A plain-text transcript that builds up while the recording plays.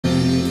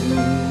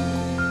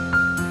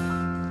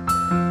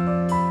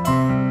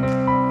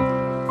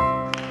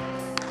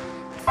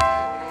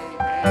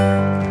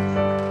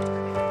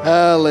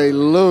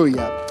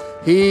Hallelujah.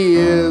 He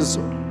is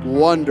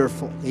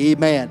wonderful.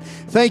 Amen.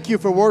 Thank you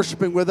for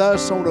worshiping with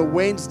us on a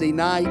Wednesday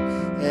night.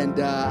 And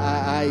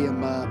I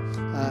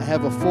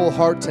have a full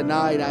heart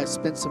tonight. I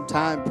spent some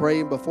time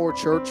praying before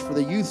church for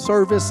the youth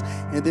service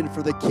and then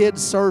for the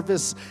kids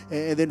service.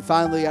 And then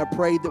finally I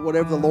prayed that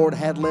whatever the Lord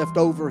had left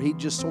over, He'd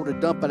just sort of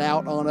dump it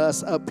out on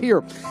us up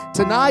here.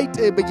 Tonight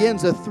it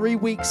begins a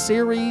 3-week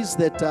series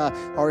that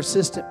our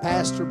assistant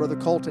pastor, Brother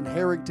Colton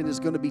Herrington, is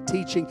going to be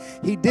teaching.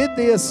 He did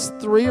this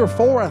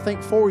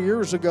 4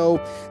 years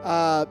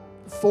ago.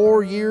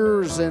 4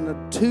 years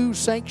and 2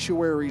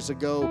 sanctuaries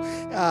ago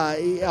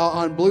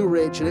on Blue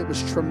Ridge, and it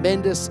was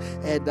tremendous,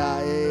 and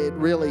it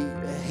really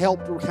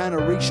helped kind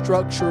of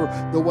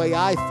restructure the way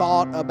I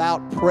thought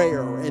about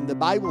prayer. And the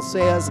Bible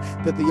says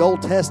that the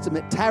Old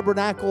Testament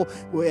tabernacle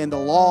and the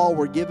law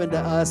were given to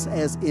us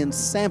as in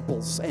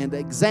samples and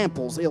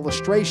examples,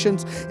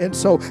 illustrations. And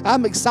so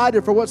I'm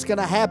excited for what's going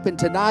to happen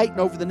tonight and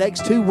over the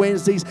next 2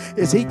 Wednesdays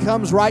as he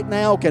comes right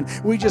now. Can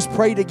we just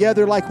pray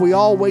together like we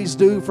always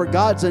do for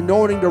God's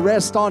anointing to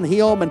rest on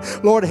Him? And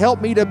Lord,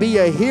 help me to be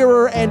a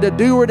hearer and a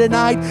doer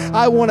tonight.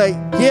 I want to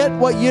get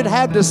what you'd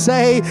have to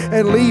say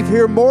and leave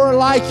here more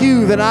like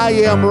you than I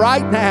am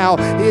right now.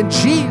 In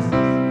Jesus.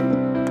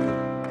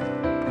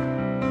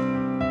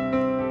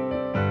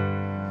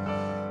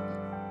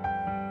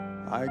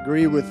 I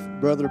agree with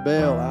Brother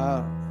Bell.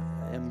 I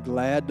am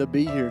glad to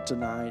be here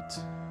tonight.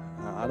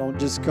 I don't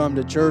just come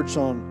to church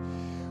on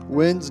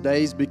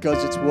Wednesdays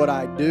because it's what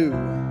I do.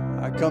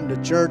 I come to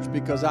church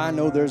because I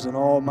know there's an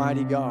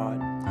almighty God,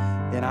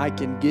 and I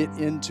can get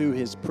into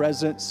His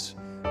presence.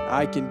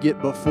 I can get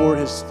before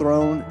His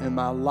throne, and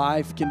my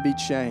life can be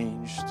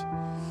changed.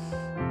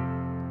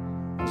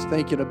 I was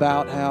thinking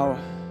about how,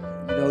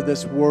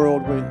 this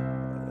world,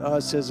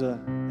 us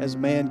as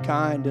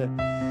mankind,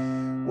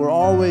 we're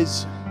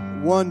always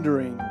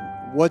wondering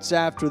what's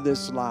after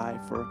this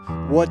life, or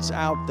what's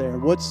out there.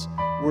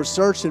 We're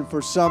searching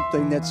for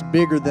something that's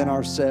bigger than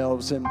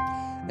ourselves, and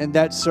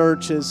that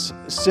search has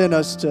sent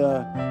us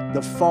to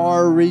the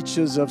far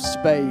reaches of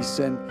space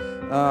and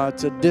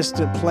to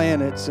distant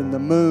planets and the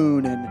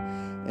moon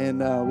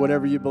and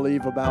whatever you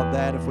believe about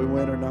that, if we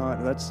win or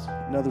not. That's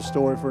another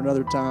story for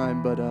another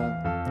time. But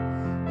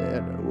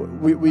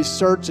we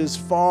search as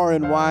far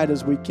and wide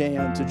as we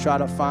can to try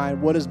to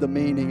find what is the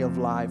meaning of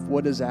life,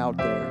 what is out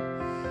there.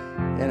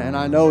 And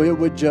I know it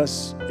would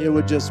just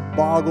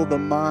boggle the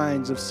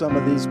minds of some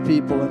of these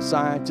people and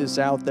scientists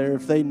out there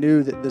if they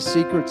knew that the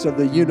secrets of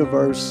the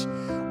universe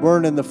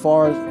weren't in the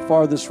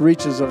farthest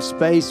reaches of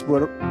space,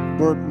 but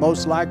were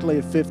most likely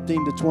a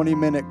 15 to 20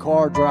 minute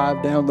car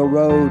drive down the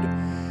road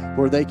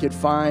where they could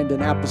find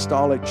an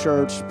apostolic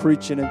church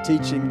preaching and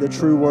teaching the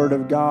true Word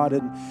of God,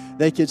 and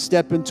they could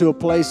step into a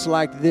place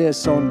like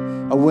this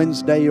on a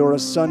Wednesday or a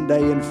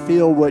Sunday and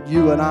feel what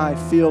you and I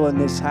feel in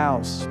this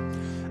house.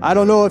 I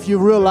don't know if you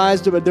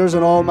realized it, but there's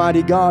an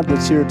almighty God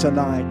that's here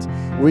tonight.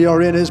 We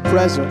are in His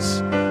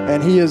presence,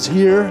 and He is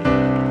here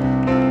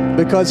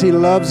because He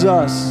loves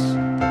us.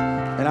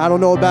 And I don't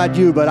know about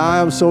you, but I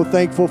am so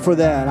thankful for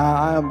that.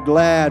 I am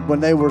glad when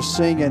they were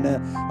singing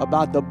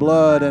about the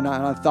blood, and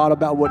I thought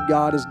about what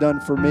God has done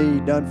for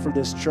me, done for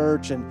this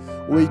church, and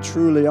we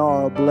truly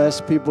are a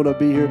blessed people to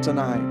be here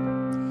tonight.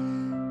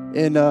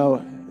 And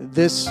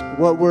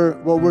what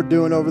we're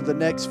doing over the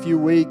next few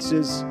weeks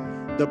is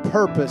the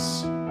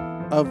purpose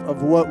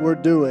of what we're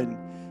doing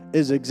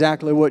is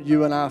exactly what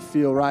you and I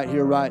feel right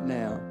here, right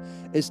now.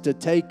 It's to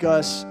take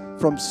us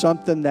from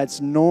something that's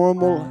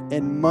normal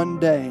and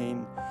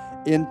mundane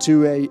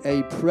into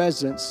a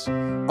presence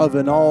of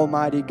an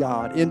almighty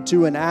God,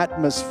 into an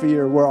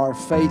atmosphere where our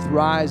faith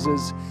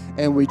rises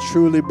and we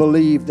truly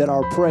believe that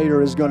our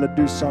prayer is going to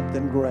do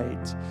something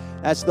great.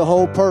 That's the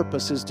whole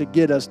purpose, is to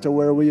get us to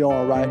where we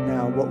are right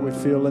now, what we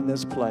feel in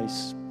this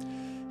place.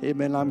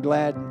 Amen. I'm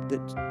glad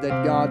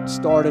that God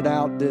started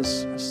out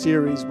this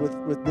series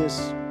with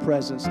this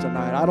presence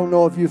tonight. I don't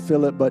know if you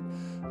feel it, but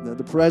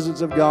the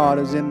presence of God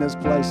is in this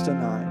place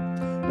tonight.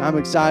 And I'm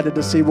excited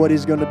to see what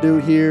He's going to do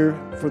here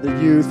for the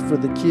youth, for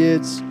the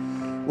kids.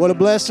 What a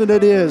blessing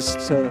it is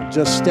to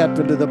just step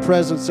into the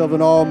presence of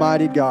an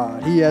almighty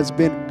God. He has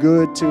been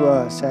good to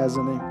us,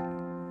 hasn't He?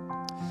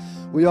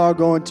 We are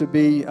going to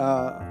be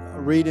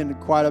reading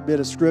quite a bit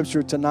of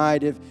Scripture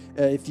tonight.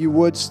 If you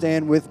would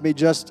stand with me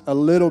just a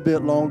little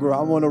bit longer,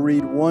 I want to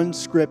read one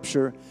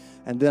Scripture,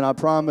 and then I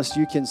promise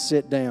you can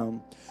sit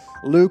down.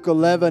 Luke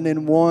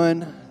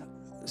 11:1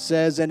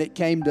 says, "And it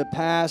came to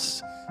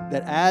pass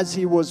that as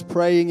He was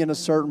praying in a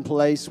certain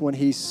place, when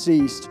He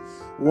ceased,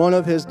 one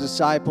of His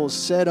disciples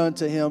said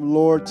unto Him,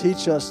 Lord,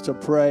 teach us to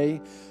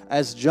pray,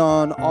 as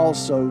John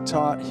also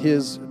taught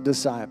his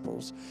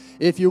disciples."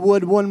 If you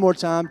would, one more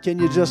time, can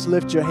you just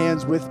lift your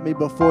hands with me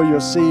before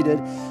you're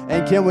seated?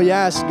 And can we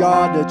ask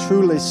God to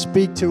truly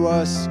speak to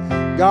us?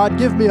 God,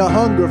 give me a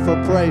hunger for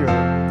prayer.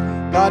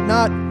 God,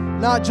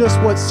 not just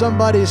what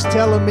somebody's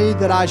telling me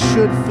that I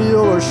should feel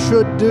or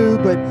should do,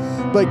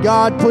 but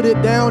God, put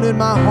it down in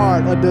my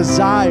heart, a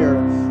desire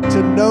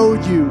to know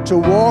You, to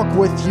walk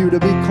with You, to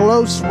be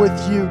close with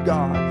You,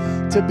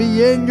 God, to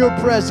be in Your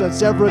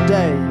presence every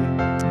day.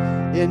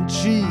 In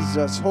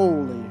Jesus'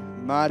 holy,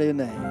 mighty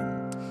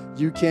name.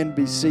 You can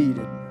be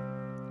seated.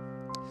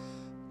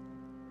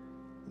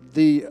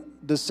 The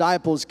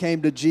disciples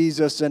came to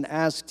Jesus and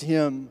asked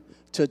him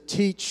to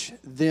teach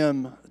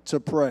them to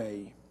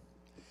pray.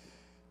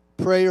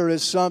 Prayer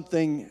is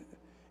something,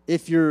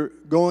 if you're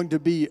going to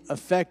be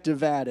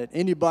effective at it,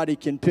 anybody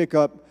can pick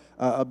up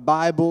a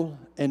Bible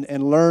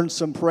and learn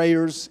some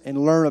prayers and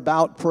learn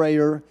about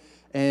prayer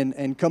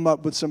and come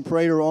up with some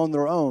prayer on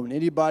their own.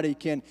 Anybody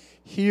can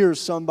hear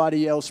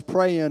somebody else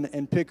praying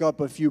and pick up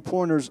a few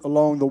pointers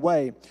along the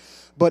way.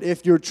 But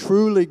if you're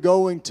truly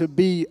going to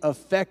be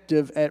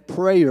effective at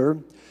prayer,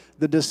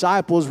 the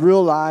disciples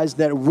realized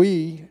that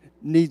we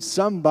need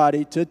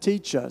somebody to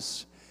teach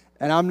us.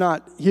 And I'm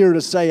not here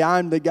to say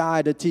I'm the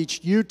guy to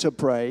teach you to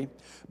pray,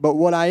 but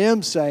what I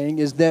am saying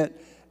is that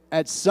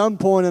at some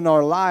point in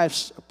our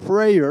lives,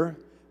 prayer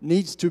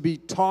needs to be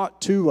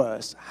taught to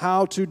us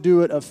how to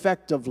do it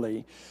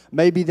effectively.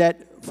 Maybe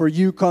that for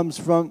you comes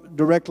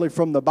directly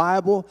from the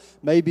Bible.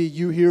 Maybe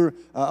you hear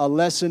a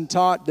lesson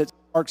taught that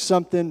sparks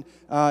something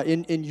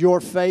in your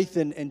faith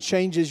and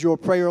changes your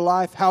prayer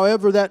life.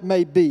 However that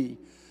may be,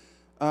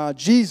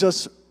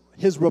 Jesus,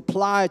 his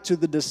reply to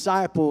the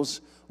disciples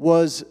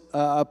was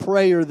a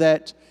prayer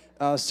that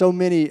so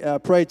many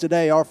pray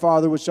today. Our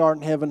Father which art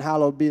in heaven,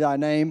 hallowed be thy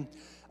name.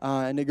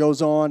 And it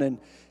goes on.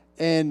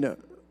 And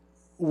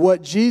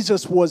what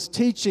Jesus was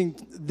teaching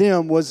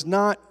them was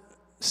not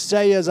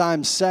say as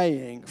I'm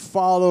saying,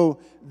 follow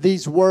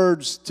these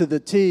words to the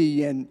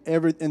T, and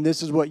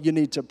this is what you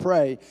need to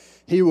pray.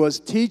 He was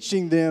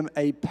teaching them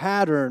a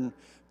pattern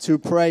to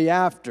pray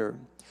after.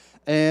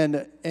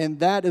 And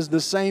that is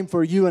the same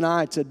for you and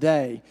I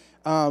today.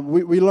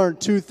 We learned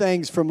two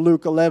things from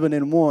Luke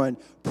 11:1.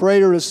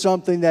 Prayer is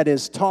something that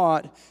is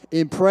taught.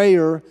 In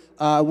prayer,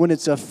 when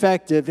it's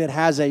effective, it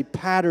has a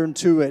pattern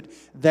to it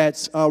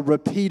that's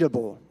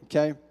repeatable.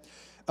 Okay?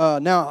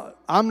 Now,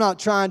 I'm not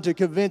trying to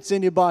convince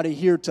anybody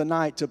here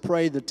tonight to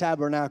pray the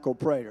Tabernacle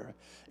prayer.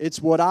 It's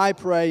what I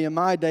pray in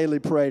my daily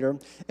prayer,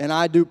 and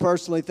I do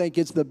personally think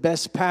it's the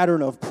best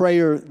pattern of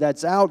prayer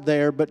that's out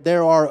there, but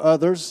there are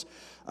others.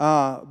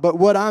 But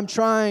what I'm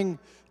trying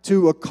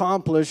to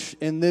accomplish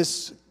in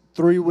this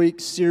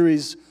 3-week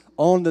series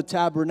on the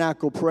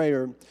Tabernacle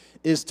prayer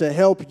is to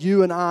help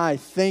you and I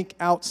think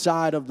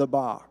outside of the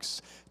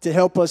box, to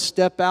help us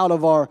step out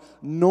of our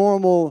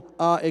normal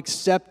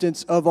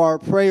acceptance of our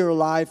prayer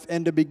life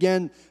and to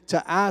begin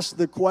to ask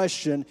the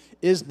question,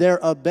 is there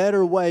a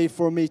better way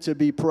for me to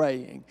be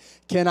praying?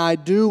 Can I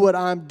do what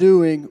I'm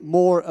doing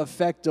more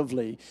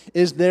effectively?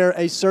 Is there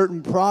a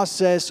certain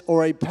process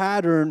or a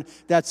pattern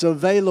that's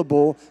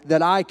available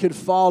that I could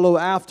follow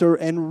after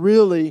and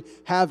really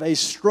have a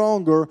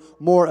stronger,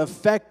 more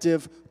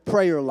effective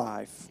prayer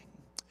life?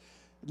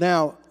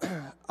 Now,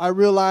 I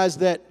realize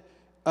that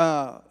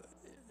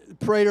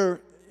prayer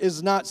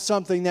is not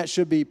something that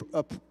should be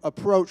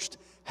approached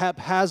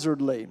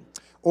haphazardly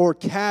or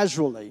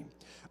casually.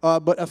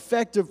 But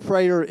effective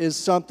prayer is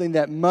something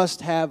that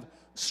must have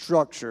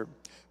structure.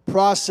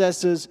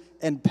 Processes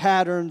and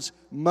patterns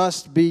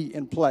must be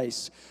in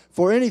place.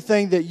 For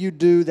anything that you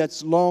do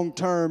that's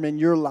long-term in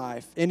your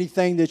life,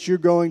 anything that you're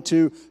going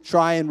to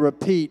try and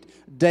repeat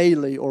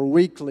daily or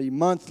weekly,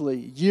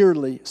 monthly,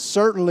 yearly,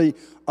 certainly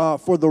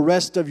for the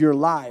rest of your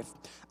life,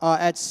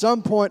 at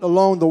some point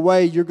along the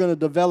way, you're going to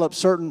develop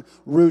certain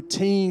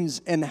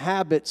routines and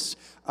habits,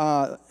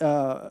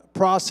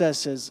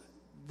 processes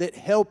that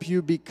help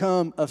you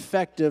become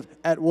effective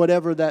at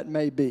whatever that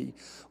may be.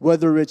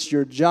 Whether it's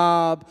your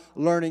job,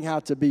 learning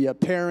how to be a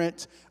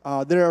parent,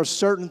 there are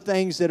certain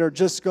things that are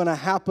just going to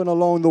happen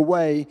along the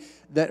way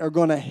that are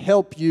going to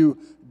help you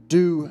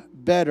do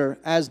better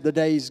as the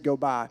days go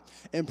by.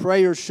 And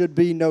prayer should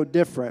be no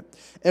different.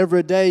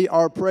 Every day,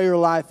 our prayer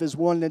life is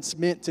one that's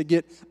meant to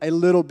get a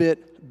little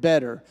bit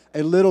better,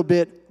 a little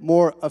bit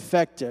more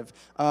effective,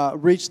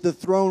 reach the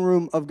throne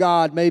room of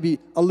God maybe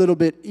a little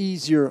bit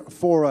easier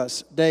for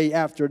us day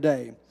after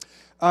day.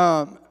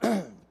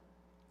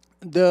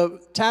 The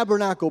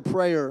Tabernacle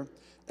prayer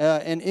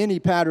and any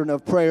pattern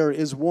of prayer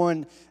is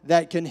one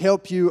that can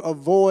help you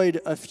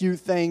avoid a few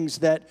things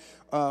that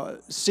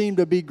seem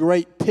to be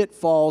great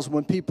pitfalls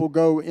when people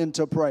go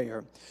into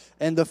prayer.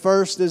 And the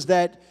first is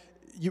that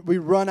we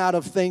run out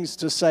of things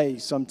to say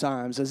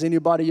sometimes. Has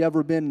anybody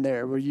ever been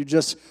there where you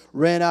just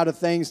ran out of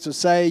things to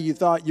say? You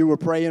thought you were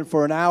praying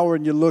for an hour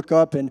and you look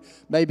up and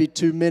maybe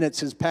 2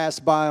 minutes has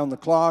passed by on the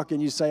clock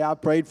and you say, I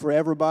prayed for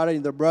everybody,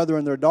 their brother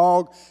and their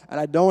dog, and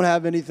I don't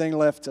have anything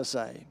left to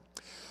say.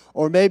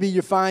 Or maybe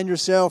you find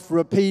yourself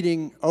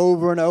repeating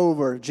over and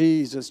over,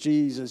 Jesus,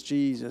 Jesus,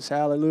 Jesus,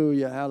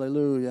 hallelujah,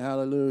 hallelujah,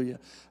 hallelujah.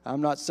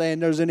 I'm not saying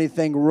there's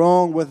anything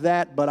wrong with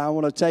that, but I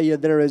want to tell you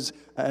there is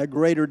a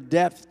greater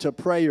depth to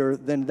prayer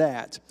than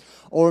that.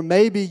 Or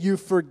maybe you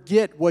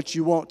forget what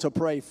you want to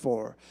pray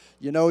for.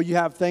 You know, you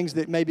have things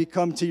that maybe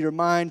come to your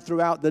mind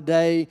throughout the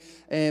day,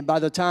 and by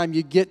the time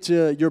you get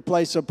to your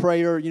place of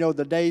prayer, you know,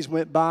 the days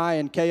went by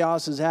and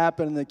chaos has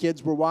happened and the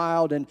kids were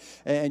wild, and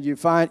you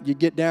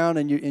get down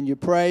and you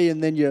pray pray,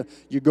 and then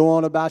you go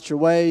on about your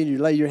way, and you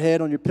lay your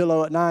head on your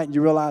pillow at night, and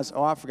you realize,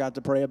 oh, I forgot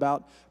to pray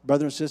about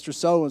brother and sister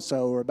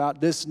so-and-so, or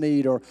about this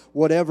need, or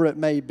whatever it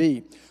may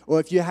be. Or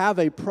if you have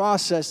a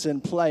process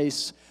in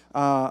place,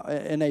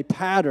 in a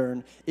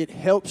pattern, it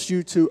helps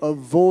you to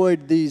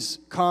avoid these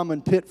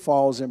common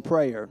pitfalls in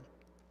prayer.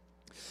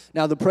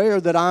 Now, the prayer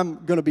that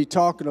I'm going to be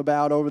talking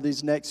about over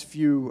these next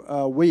few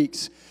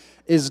weeks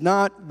is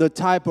not the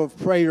type of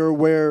prayer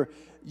where,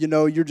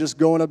 you're just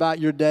going about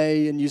your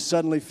day and you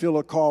suddenly feel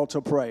a call to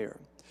prayer.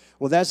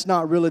 Well, that's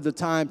not really the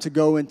time to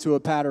go into a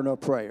pattern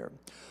of prayer.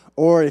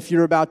 Or if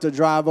you're about to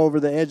drive over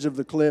the edge of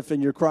the cliff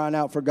and you're crying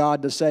out for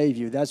God to save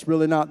you, that's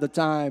really not the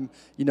time,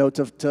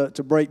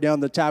 to break down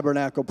the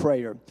tabernacle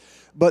prayer.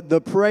 But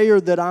the prayer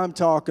that I'm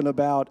talking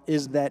about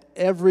is that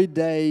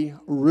everyday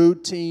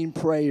routine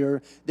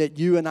prayer that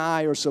you and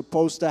I are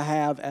supposed to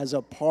have as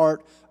a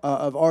part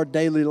of our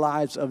daily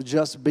lives of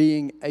just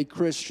being a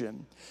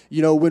Christian.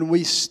 When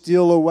we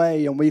steal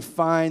away and we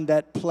find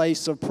that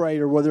place of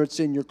prayer, whether it's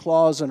in your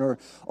closet or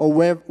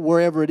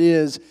wherever it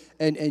is,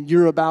 and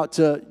you're about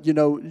to,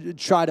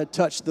 try to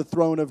touch the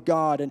throne of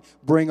God and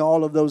bring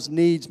all of those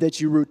needs that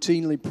you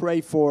routinely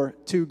pray for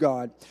to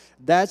God.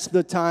 That's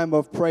the time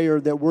of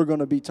prayer that we're going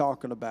to be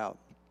talking about.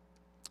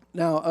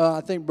 Now,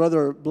 I think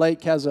Brother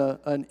Blake has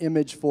an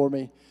image for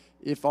me,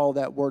 if all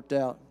that worked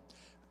out.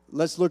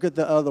 Let's look at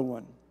the other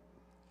one.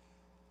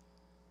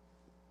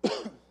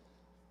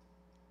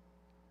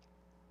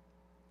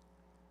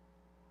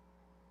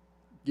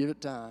 Give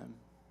it time.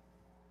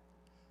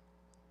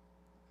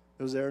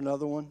 Was there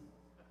another one?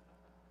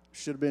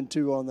 Should have been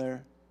 2 on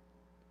there.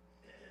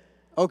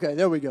 Okay,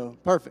 there we go.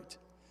 Perfect.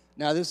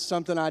 Now, this is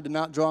something I did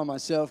not draw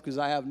myself because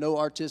I have no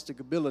artistic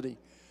ability.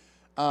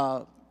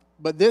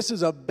 But this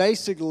is a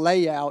basic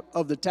layout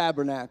of the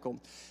tabernacle.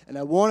 And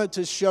I wanted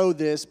to show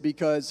this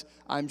because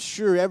I'm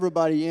sure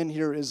everybody in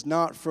here is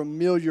not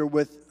familiar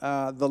with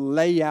the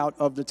layout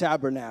of the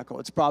tabernacle.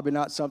 It's probably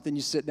not something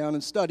you sit down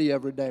and study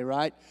every day,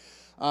 right?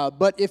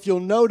 But if you'll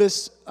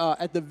notice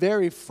at the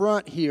very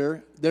front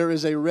here, there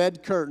is a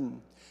red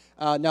curtain.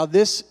 Now,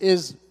 this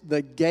is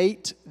the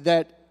gate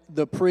that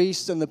the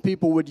priests and the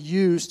people would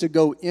use to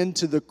go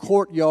into the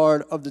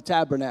courtyard of the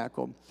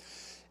tabernacle.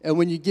 And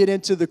when you get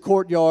into the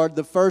courtyard,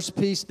 the first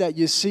piece that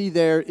you see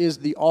there is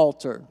the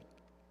altar.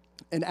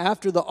 And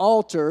after the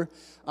altar,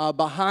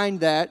 behind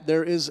that,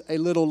 there is a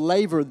little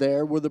laver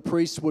there where the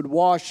priest would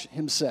wash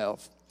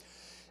himself.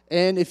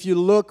 And if you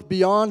look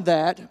beyond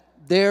that,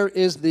 there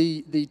is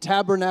the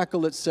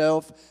tabernacle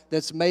itself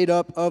that's made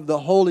up of the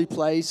holy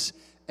place.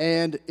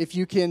 And if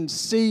you can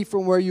see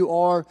from where you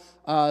are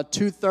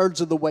 2/3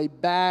 of the way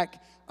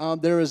back,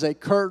 there is a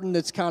curtain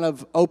that's kind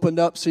of opened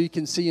up so you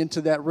can see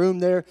into that room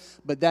there.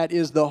 But that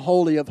is the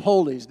Holy of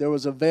Holies. There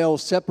was a veil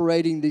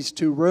separating these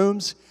 2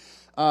 rooms.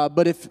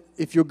 But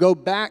if you go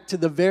back to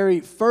the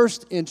very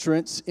first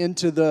entrance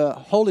into the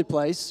holy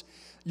place,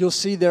 you'll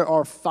see there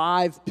are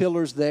 5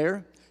 pillars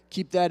there.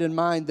 Keep that in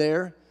mind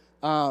there.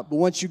 But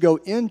once you go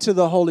into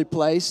the holy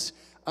place,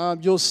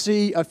 you'll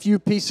see a few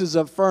pieces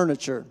of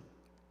furniture.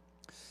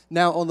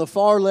 Now, on the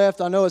far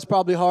left, I know it's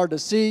probably hard to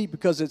see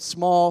because it's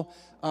small,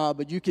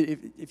 but you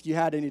could, if you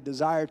had any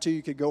desire to,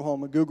 you could go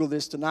home and Google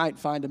this tonight and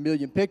find a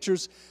million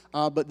pictures.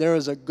 But there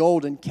is a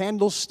golden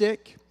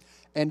candlestick,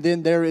 and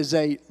then there is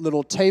a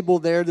little table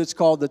there that's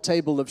called the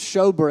table of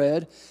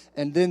showbread.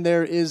 And then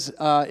there is,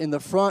 in the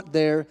front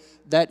there,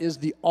 that is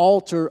the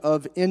altar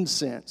of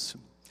incense.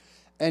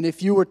 And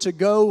if you were to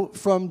go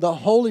from the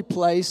holy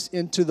place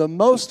into the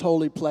most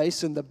holy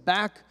place in the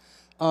back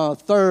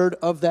third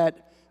of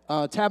that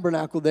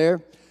tabernacle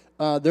there,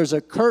 there's a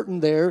curtain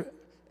there,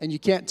 and you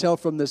can't tell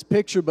from this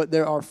picture, but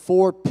there are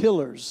 4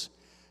 pillars.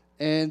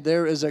 And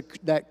there is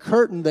that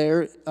curtain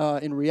there,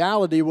 in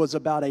reality, was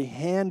about a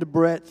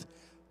handbreadth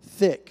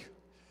thick.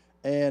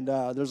 And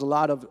there's a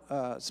lot of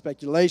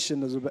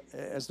speculation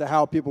as to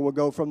how people will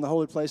go from the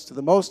holy place to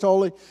the most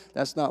holy.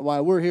 That's not why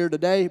we're here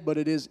today, but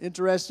it is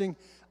interesting.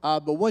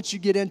 But once you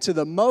get into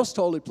the most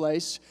holy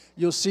place,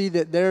 you'll see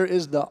that there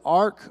is the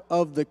Ark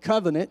of the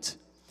Covenant.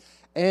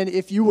 And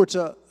if you were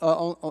to,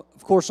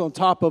 of course, on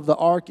top of the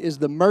Ark is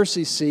the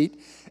mercy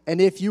seat. And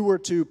if you were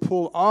to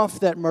pull off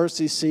that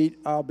mercy seat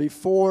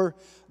before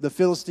the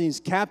Philistines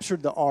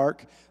captured the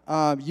Ark,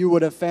 you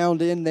would have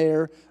found in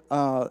there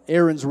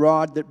Aaron's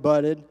rod that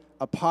budded,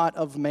 a pot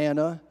of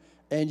manna,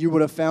 and you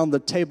would have found the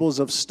tables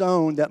of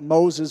stone that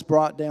Moses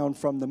brought down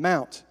from the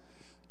mount.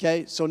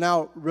 Okay, so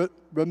now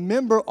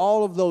remember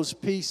all of those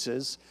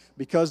pieces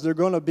because they're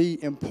going to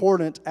be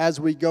important as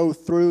we go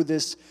through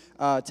this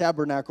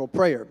tabernacle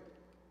prayer.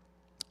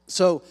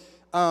 So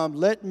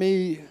let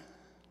me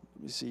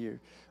see here.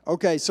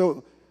 Okay,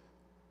 so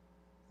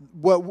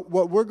what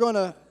we're going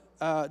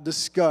to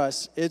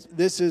discuss,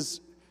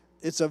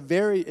 it's a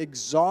very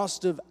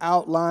exhaustive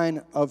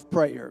outline of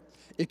prayer.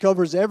 It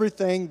covers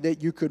everything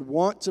that you could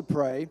want to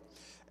pray,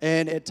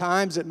 and at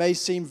times it may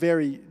seem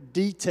very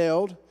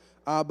detailed,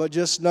 but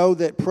just know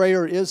that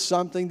prayer is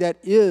something that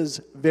is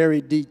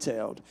very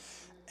detailed.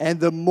 And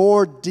the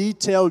more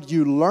detailed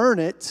you learn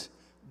it,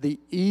 the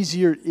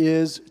easier it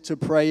is to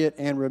pray it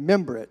and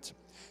remember it.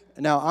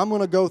 Now, I'm going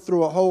to go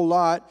through a whole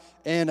lot,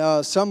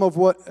 and some of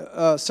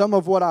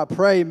what I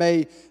pray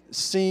may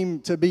seem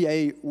to be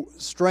a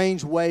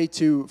strange way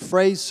to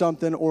phrase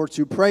something or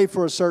to pray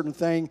for a certain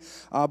thing,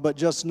 but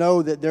just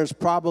know that there's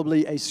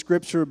probably a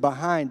scripture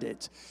behind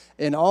it.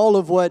 And all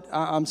of what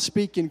I'm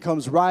speaking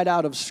comes right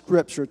out of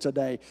Scripture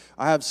today.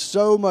 I have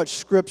so much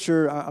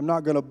Scripture, I'm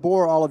not going to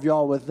bore all of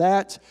y'all with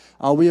that.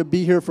 We'll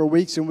be here for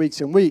weeks and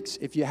weeks and weeks.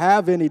 If you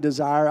have any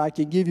desire, I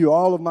can give you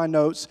all of my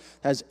notes.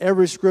 Has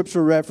every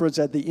Scripture reference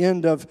at the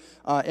end of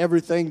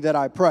everything that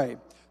I pray.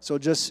 So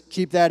just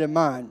keep that in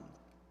mind.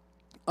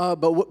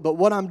 But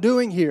what I'm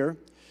doing here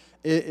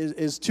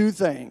is two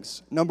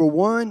things. Number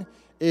one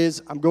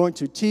is I'm going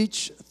to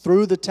teach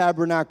through the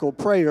tabernacle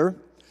prayer.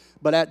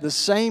 But at the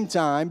same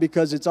time,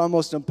 because it's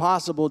almost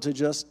impossible to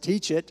just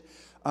teach it,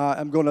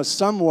 I'm going to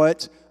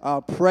somewhat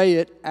pray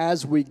it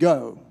as we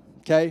go,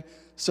 okay?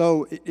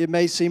 So it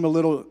may seem a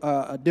little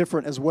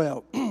different as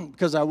well,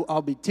 because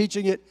I'll be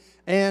teaching it,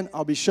 and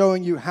I'll be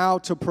showing you how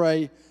to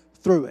pray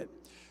through it.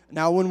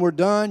 Now, when we're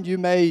done, you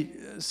may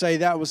say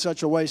that was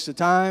such a waste of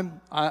time.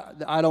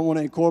 I don't want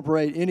to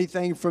incorporate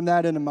anything from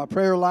that into my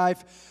prayer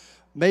life.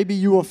 Maybe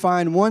you will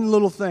find one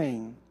little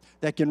thing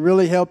that can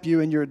really help you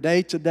in your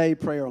day-to-day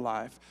prayer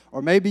life.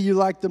 Or maybe you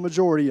like the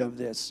majority of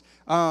this.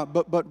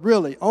 But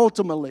really,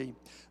 ultimately,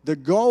 the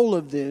goal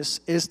of this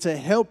is to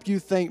help you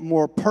think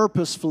more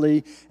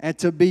purposefully and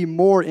to be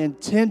more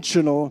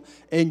intentional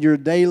in your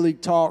daily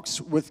talks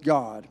with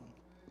God.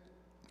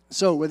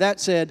 So with that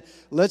said,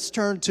 let's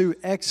turn to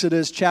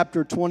Exodus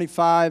chapter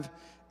 25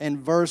 and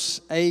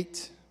verse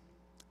 8.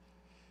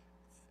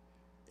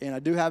 And I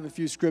do have a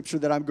few scripture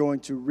that I'm going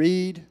to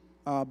read,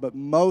 but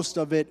most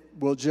of it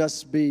will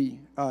just be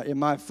in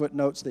my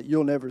footnotes that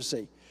you'll never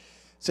see.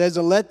 It says,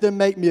 "And let them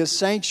make me a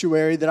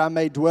sanctuary that I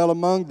may dwell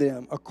among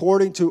them,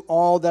 according to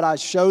all that I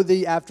show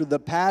thee after the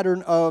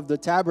pattern of the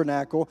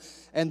tabernacle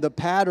and the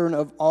pattern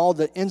of all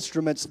the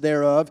instruments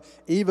thereof,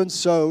 even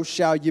so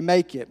shall ye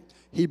make it."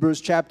 Hebrews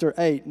chapter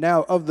 8.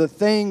 "Now of the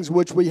things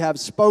which we have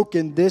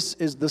spoken, this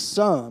is the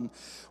sum.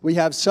 We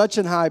have such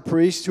an high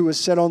priest who is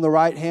set on the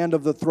right hand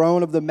of the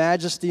throne of the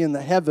majesty in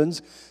the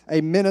heavens, a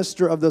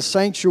minister of the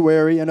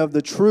sanctuary and of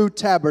the true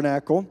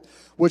tabernacle,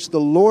 which the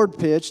Lord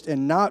pitched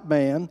and not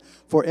man.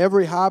 For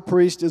every high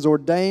priest is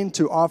ordained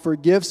to offer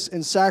gifts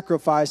and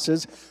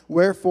sacrifices,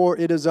 wherefore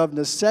it is of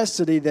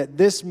necessity that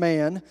this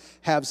man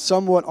have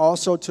somewhat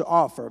also to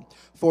offer.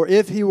 For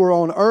if he were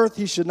on earth,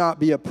 he should not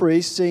be a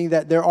priest, seeing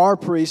that there are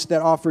priests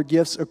that offer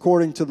gifts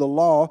according to the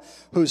law,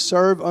 who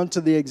serve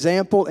unto the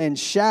example and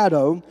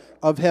shadow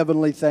of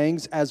heavenly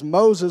things, as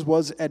Moses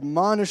was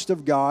admonished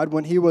of God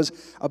when he was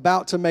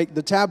about to make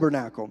the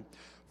tabernacle.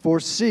 For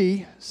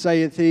see,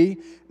 saith he,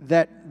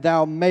 that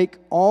thou make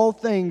all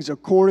things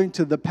according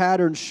to the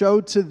pattern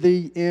showed to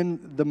thee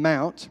in the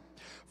mount.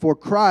 For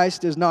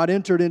Christ is not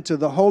entered into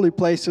the holy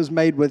places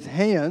made with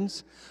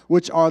hands,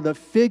 which are the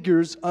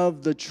figures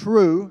of the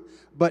true,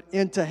 but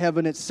into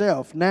heaven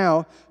itself,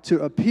 now to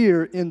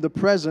appear in the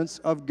presence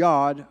of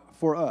God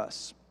for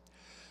us."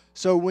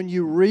 So when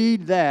you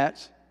read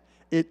that,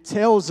 it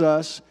tells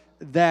us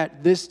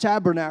that this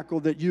tabernacle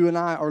that you and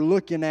I are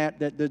looking at,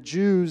 that the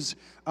Jews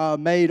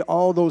made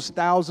all those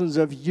thousands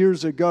of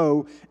years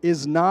ago,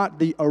 is not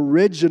the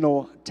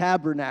original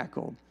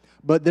tabernacle.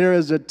 But there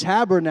is a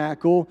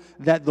tabernacle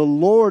that the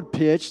Lord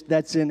pitched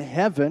that's in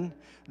heaven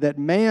that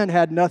man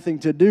had nothing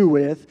to do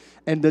with,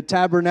 and the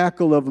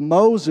tabernacle of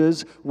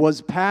Moses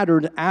was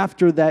patterned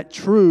after that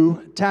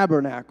true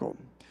tabernacle.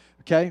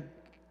 Okay?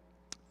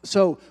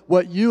 So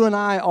what you and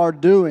I are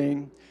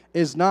doing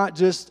is not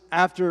just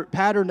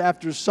patterned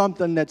after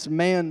something that's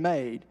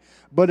man-made,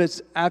 but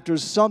it's after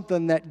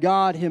something that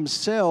God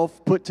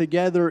Himself put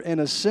together and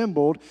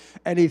assembled,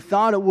 and He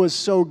thought it was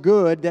so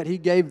good that He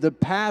gave the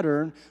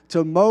pattern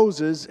to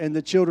Moses and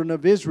the children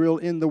of Israel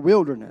in the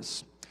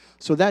wilderness.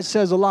 So that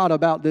says a lot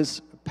about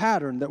this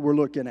pattern that we're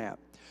looking at.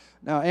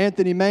 Now,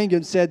 Anthony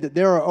Mangan said that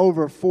there are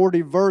over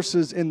 40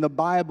 verses in the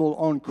Bible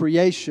on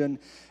creation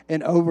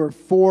and over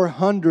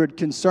 400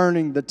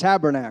 concerning the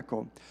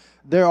tabernacle.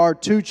 There are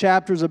 2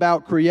 chapters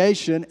about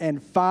creation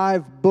and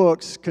 5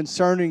 books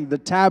concerning the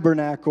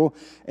tabernacle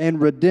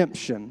and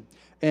redemption.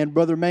 And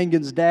Brother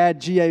Mangan's dad,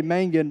 G.A.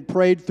 Mangan,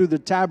 prayed through the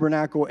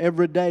tabernacle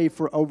every day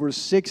for over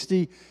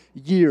 60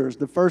 years.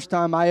 The first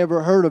time I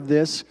ever heard of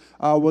this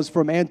was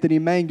from Anthony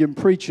Mangan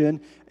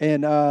preaching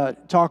and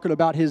talking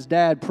about his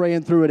dad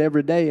praying through it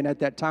every day. And at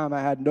that time,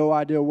 I had no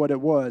idea what it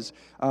was.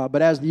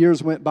 But as the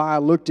years went by, I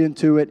looked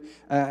into it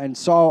and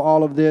saw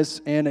all of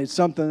this. And it's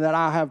something that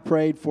I have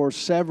prayed for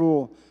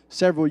several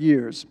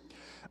years.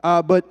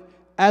 But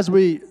as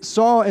we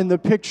saw in the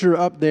picture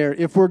up there,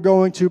 if we're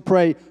going to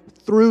pray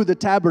through the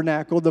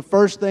tabernacle, the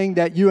first thing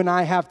that you and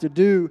I have to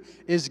do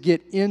is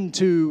get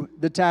into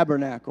the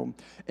tabernacle.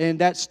 And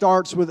that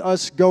starts with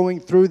us going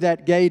through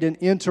that gate and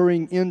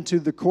entering into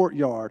the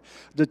courtyard.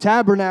 The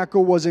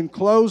tabernacle was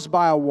enclosed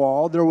by a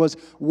wall. There was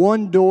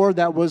one door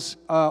that was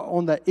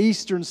on the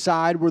eastern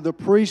side where the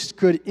priest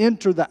could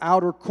enter the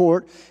outer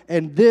court.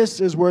 And this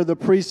is where the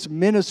priest's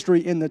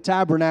ministry in the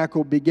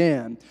tabernacle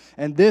began.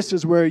 And this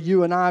is where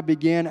you and I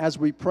began as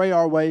we pray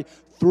our way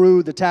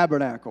through the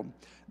tabernacle.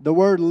 The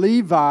word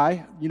Levi,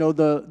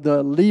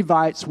 the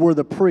Levites were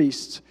the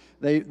priests.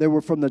 They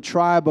were from the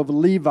tribe of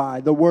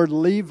Levi. The word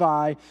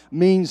Levi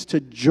means to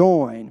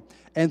join.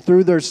 And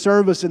through their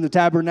service in the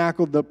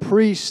tabernacle, the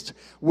priest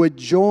would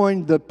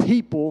join the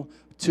people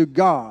to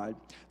God.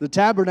 The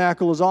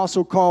tabernacle is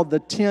also called the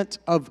tent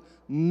of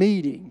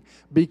meeting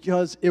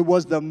because it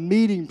was the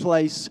meeting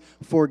place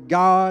for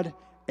God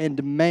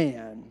and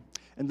man.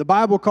 And the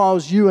Bible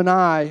calls you and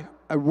I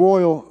a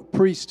royal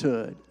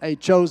priesthood, a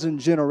chosen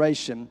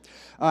generation.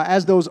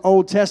 As those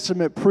Old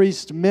Testament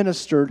priests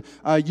ministered,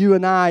 you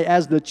and I,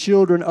 as the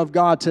children of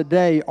God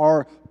today,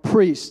 are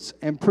priests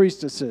and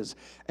priestesses.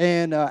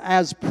 And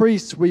as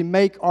priests, we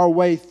make our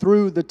way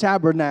through the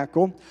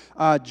tabernacle,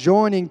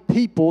 joining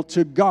people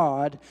to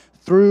God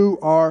through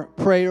our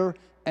prayer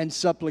and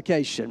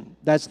supplication.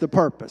 That's the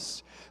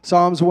purpose.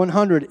 Psalms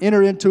 100,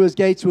 enter into his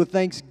gates with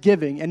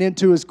thanksgiving and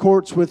into his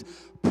courts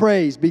with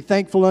praise. Be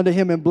thankful unto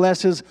him and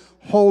bless his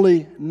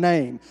holy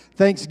name.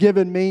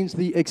 Thanksgiving means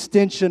the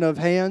extension of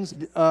hands,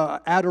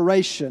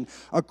 adoration,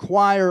 a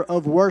choir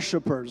of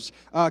worshipers,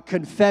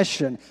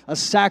 confession, a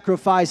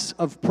sacrifice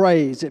of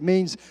praise. It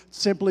means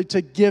simply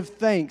to give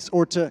thanks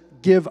or to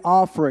give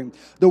offering.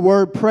 The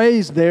word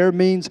praise there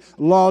means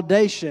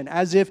laudation,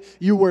 as if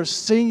you were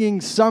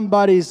singing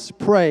somebody's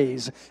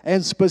praise.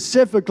 And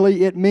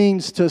specifically, it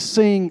means to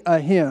sing a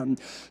hymn.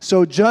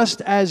 So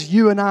just as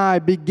you and I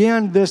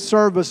began this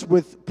service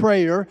with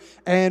prayer,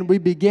 and we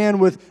began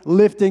with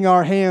lifting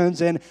our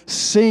hands and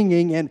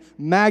singing and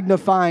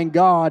magnifying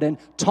God and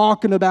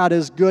talking about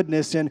his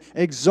goodness and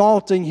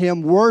exalting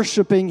him,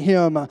 worshiping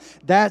him,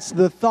 that's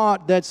the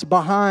thought that's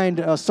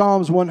behind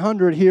Psalms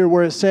 100 here,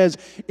 where it says,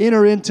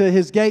 enter into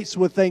his gates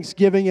with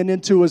thanksgiving and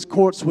into his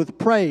courts with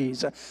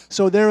praise.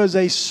 So there is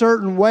a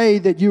certain way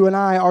that you and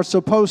I are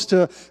supposed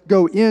to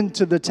go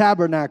into the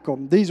tabernacle.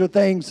 These are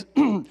things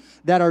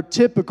that are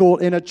typical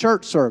in a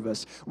church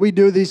service. We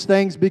do these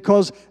things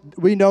because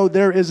we know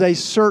there is a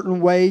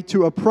certain way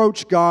to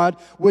approach God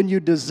when you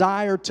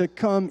desire to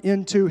come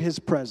into his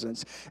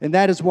presence. And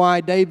that is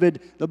why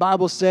David, the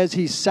Bible says,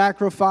 he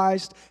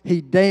sacrificed,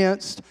 he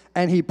danced,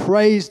 and he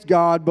praised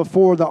God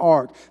before the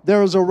ark.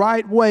 There is a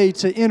right way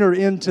to enter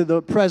into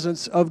the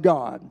presence of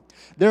God.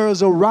 There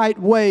is a right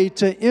way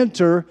to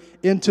enter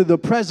into the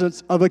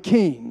presence of a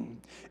king.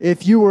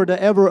 If you were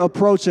to ever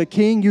approach a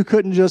king, you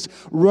couldn't just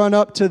run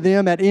up to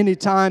them at any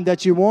time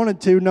that you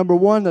wanted to. Number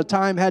one, the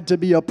time had to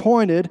be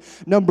appointed.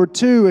 Number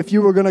two, if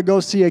you were going to go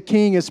see a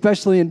king,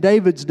 especially in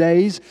David's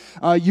days,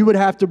 you would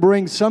have to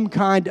bring some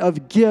kind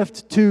of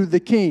gift to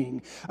the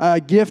king, a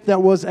gift that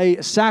was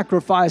a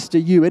sacrifice to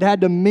you. It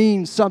had to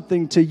mean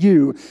something to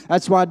you.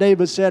 That's why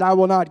David said, I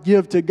will not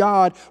give to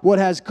God what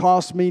has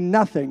cost me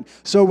nothing.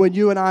 So when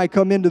you and I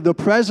come into the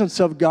presence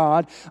of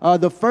God,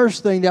 the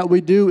first thing that we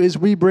do is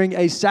we bring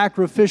a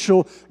sacrificial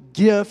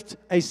gift,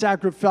 a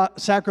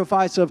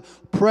sacrifice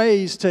of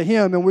praise to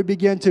him, and we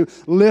begin to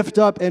lift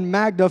up and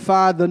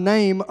magnify the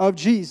name of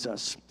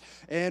Jesus.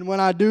 And when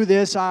I do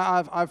this,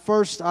 I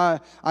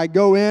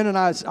go in and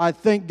I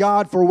thank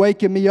God for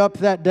waking me up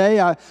that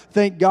day. I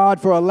thank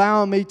God for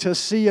allowing me to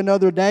see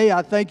another day.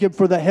 I thank him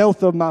for the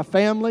health of my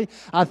family.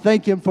 I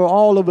thank him for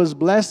all of his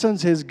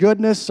blessings, his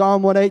goodness.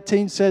 Psalm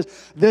 118 says,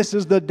 this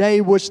is the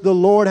day which the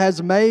Lord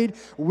has made.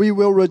 We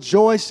will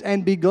rejoice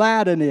and be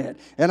glad in it.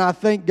 And I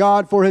thank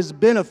God for his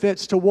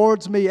benefits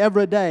towards me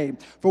every day,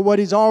 for what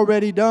he's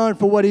already done,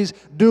 for what he's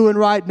doing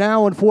right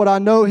now, and for what I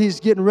know he's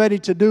getting ready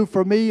to do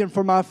for me and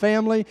for my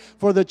family,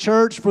 for the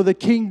church, for the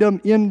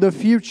kingdom in the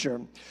future.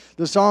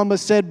 The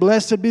psalmist said,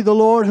 blessed be the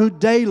Lord who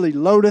daily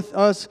loadeth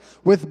us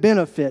with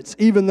benefits,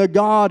 even the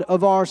God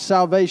of our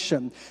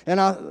salvation. And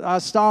I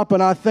stop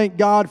and I thank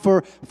God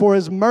for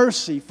his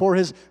mercy, for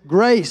his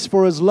grace,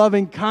 for his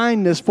loving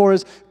kindness, for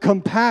his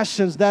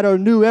compassions that are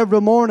new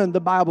every morning, the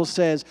Bible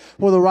says.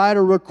 For the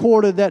writer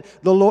recorded that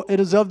it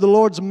is of the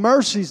Lord's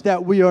mercies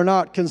that we are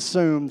not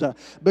consumed,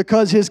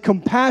 because his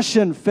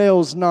compassion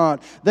fails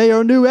not. They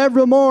are new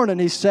every morning,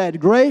 he said.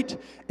 Great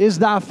is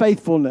thy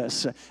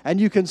faithfulness. And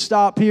you can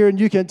stop here and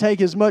you can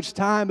take as much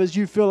time as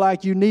you feel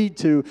like you need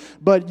to.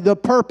 But the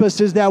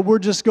purpose is that we're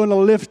just going to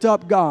lift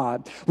up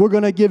God. We're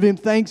going to give him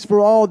thanks for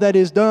all that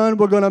is done.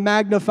 We're going to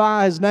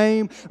magnify his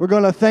name. We're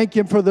going to thank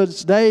him for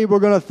this day. We're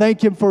going to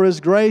thank him for his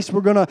grace.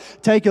 We're going to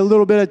take a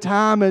little bit of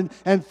time and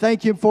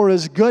thank him for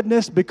his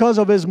goodness. Because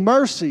of his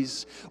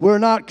mercies, we're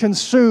not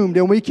consumed.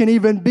 And we can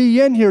even be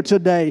in here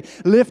today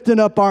lifting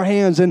up our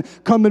hands and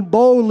coming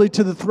boldly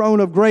to the throne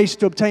of grace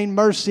to obtain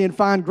mercy and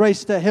find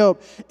grace to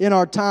help in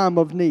our time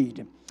of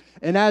need.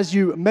 And as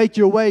you make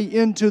your way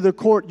into the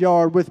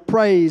courtyard with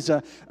praise,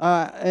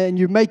 and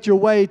you make your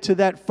way to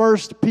that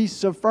first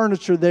piece of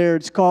furniture there,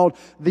 it's called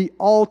the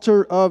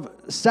altar of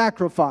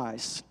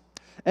sacrifice.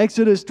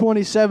 Exodus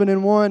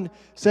 27:1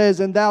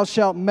 says, "And thou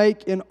shalt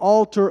make an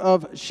altar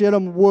of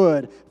shittim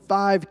wood,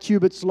 5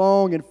 cubits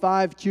long and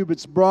 5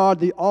 cubits broad.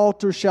 The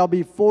altar shall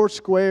be 4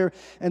 square,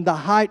 and the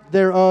height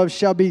thereof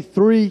shall be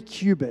 3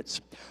 cubits.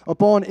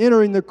 Upon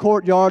entering the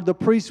courtyard, the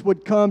priest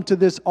would come to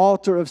this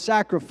altar of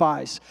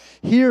sacrifice.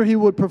 Here he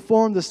would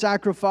perform the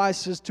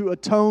sacrifices to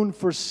atone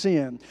for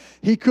sin.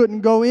 He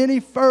couldn't go any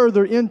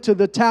further into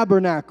the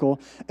tabernacle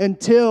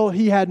until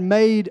he had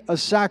made a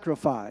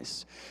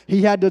sacrifice.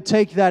 He had to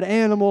take that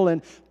animal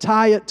and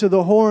tie it to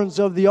the horns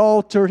of the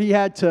altar. He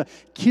had to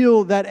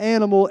kill that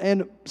animal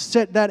and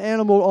set that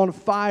animal on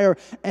fire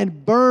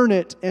and burn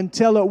it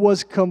until it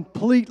was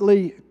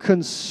completely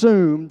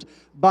consumed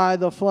by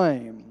the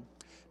flame.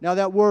 Now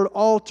that word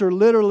altar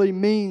literally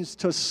means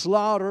to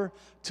slaughter,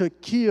 to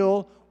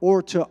kill,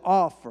 or to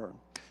offer.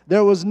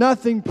 There was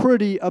nothing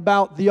pretty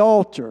about the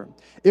altar.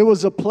 It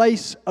was a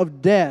place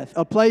of death,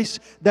 a place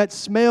that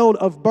smelled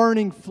of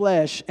burning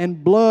flesh,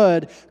 and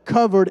blood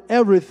covered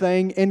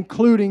everything,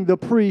 including the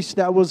priest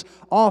that was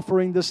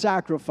offering the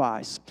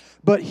sacrifice.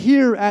 But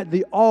here at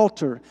the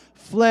altar,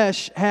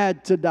 flesh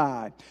had to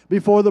die.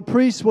 Before the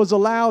priest was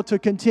allowed to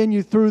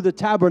continue through the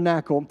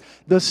tabernacle,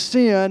 the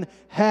sin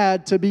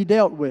had to be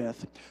dealt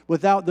with.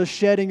 Without the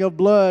shedding of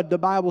blood, the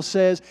Bible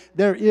says,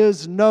 there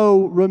is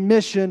no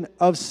remission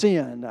of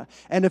sin.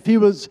 And if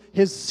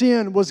his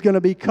sin was going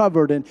to be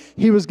covered and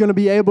he was going to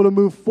be able to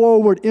move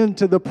forward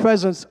into the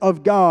presence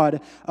of God,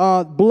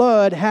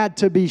 blood had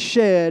to be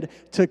shed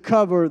to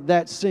cover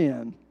that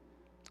sin.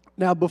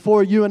 Now,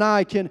 before you and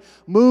I can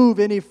move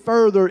any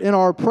further in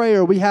our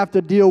prayer, we have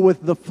to deal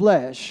with the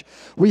flesh.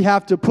 We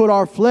have to put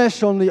our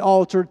flesh on the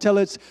altar till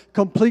it's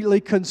completely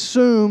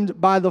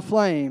consumed by the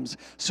flames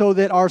so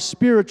that our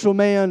spiritual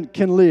man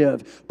can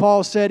live.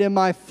 Paul said, "In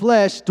my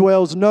flesh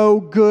dwells no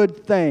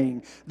good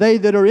thing. They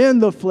that are in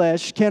the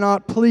flesh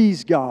cannot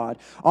please God."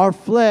 Our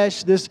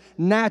flesh, this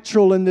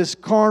natural and this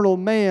carnal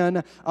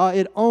man,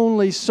 it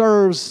only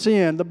serves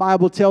sin. The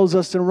Bible tells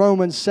us in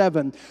Romans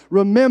 7,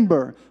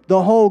 remember,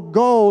 the whole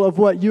goal of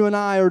what you and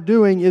I are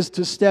doing is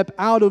to step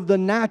out of the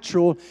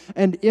natural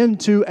and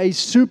into a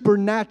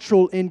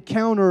supernatural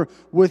encounter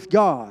with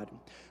God.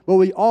 But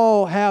we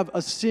all have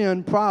a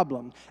sin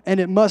problem, and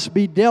it must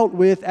be dealt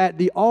with at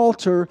the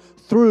altar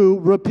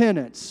through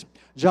repentance.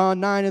 John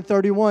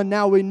 9:31,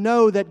 "Now we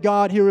know that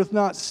God heareth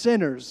not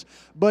sinners,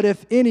 but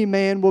if any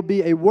man will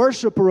be a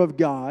worshiper of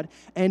God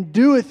and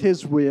doeth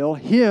His will,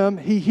 him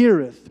He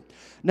heareth."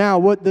 Now,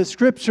 what the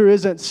Scripture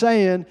isn't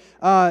saying,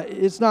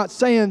 it's not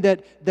saying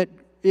that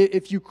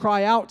if you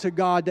cry out to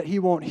God that He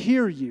won't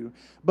hear you.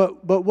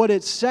 But what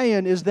it's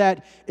saying is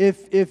that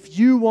if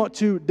you want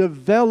to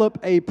develop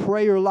a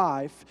prayer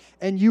life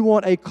and you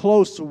want a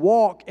close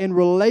walk and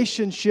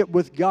relationship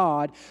with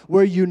God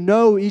where you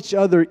know each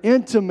other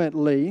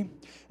intimately,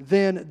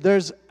 then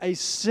there's a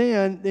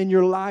sin in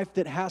your life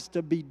that has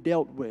to be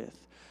dealt with.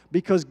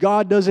 Because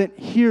God doesn't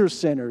hear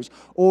sinners.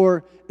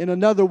 Or, in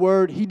another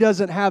word, He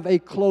doesn't have a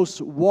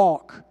close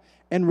walk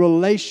and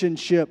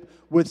relationship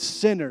with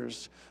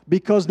sinners.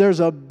 Because there's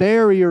a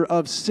barrier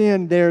of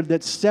sin there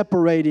that's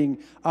separating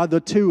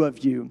the two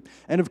of you.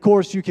 And of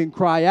course, you can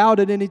cry out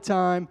at any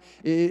time.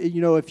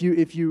 If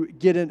you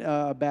get in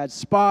a bad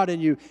spot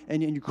and you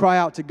cry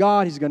out to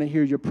God, He's going to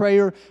hear your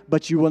prayer.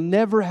 But you will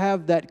never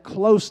have that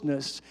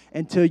closeness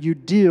until you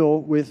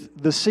deal with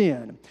the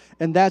sin.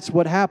 And that's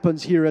what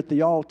happens here at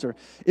the altar.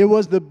 It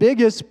was the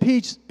biggest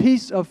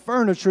piece of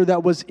furniture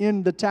that was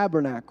in the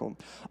tabernacle.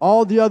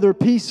 All the other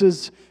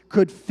pieces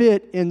could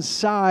fit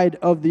inside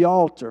of the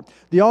altar.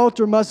 The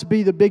altar must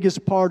be the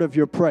biggest part of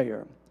your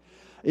prayer.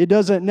 It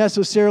doesn't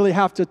necessarily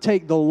have to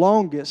take the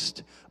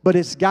longest, but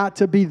it's got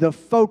to be the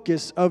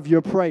focus of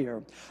your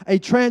prayer. A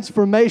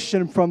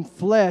transformation from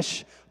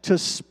flesh to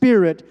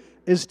spirit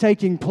is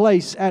taking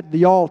place at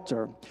the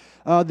altar.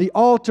 The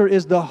altar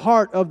is the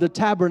heart of the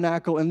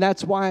tabernacle, and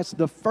that's why it's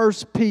the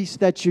first piece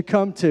that you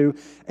come to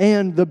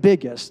and the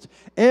biggest.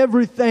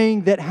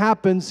 Everything that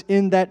happens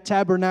in that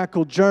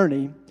tabernacle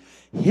journey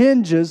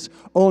hinges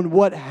on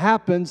what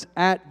happens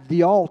at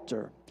the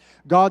altar.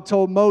 God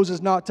told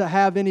Moses not to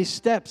have any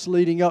steps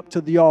leading up to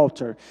the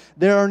altar.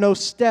 There are no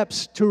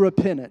steps to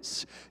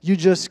repentance. You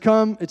just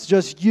come, it's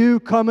just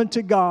you coming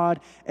to God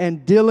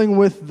and dealing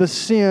with the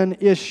sin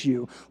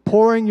issue,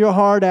 pouring your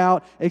heart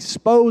out,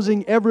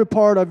 exposing every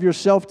part of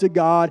yourself to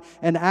God,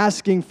 and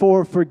asking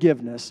for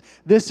forgiveness.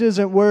 This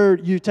isn't where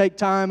you take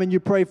time and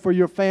you pray for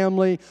your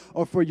family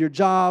or for your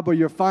job or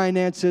your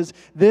finances.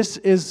 This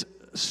is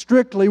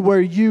strictly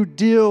where you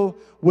deal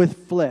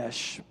with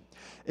flesh.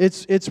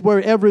 It's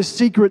where every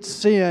secret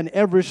sin,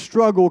 every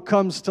struggle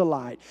comes to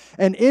light.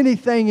 And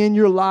anything in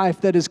your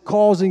life that is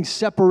causing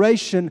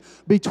separation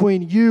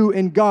between you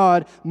and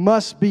God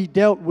must be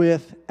dealt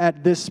with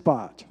at this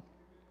spot.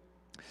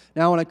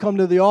 Now, when I come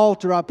to the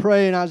altar, I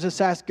pray and I just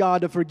ask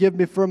God to forgive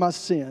me for my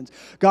sins.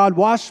 God,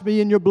 wash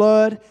me in your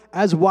blood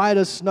as white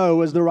as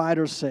snow, as the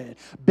writer said.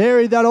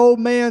 Bury that old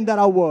man that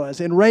I was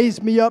and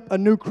raise me up a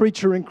new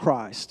creature in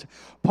Christ.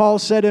 Paul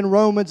said in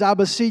Romans, I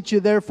beseech you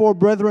therefore,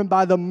 brethren,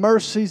 by the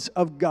mercies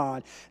of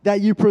God,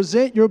 that you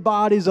present your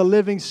bodies a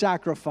living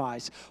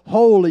sacrifice,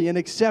 holy and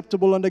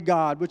acceptable unto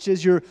God, which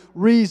is your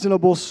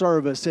reasonable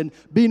service. And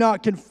be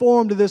not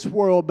conformed to this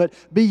world, but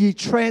be ye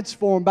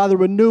transformed by the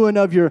renewing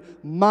of your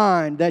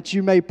mind, that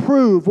you may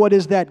prove what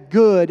is that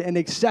good and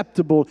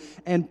acceptable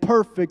and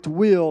perfect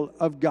will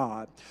of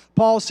God.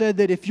 Paul said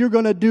that if you're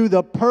going to do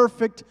the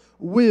perfect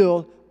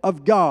will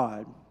of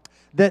God,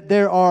 that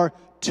there are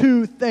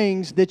two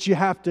things that you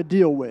have to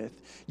deal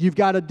with. You've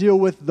got to deal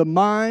with the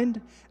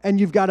mind, and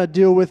you've got to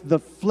deal with the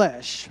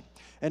flesh.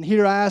 And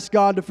here I ask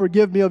God to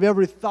forgive me of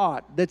every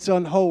thought that's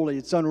unholy,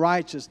 it's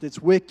unrighteous,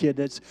 that's wicked,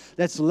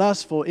 that's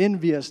lustful,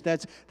 envious,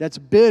 that's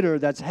bitter,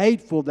 that's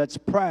hateful, that's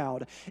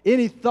proud.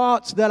 Any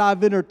thoughts that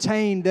I've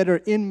entertained that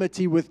are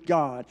enmity with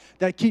God,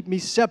 that keep me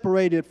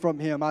separated from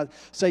Him. I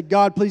say,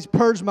 God, please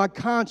purge my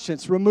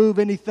conscience, remove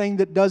anything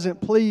that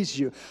doesn't please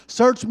you.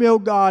 Search me, O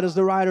God, as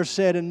the writer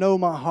said, and know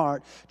my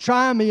heart.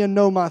 Try me and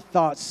know my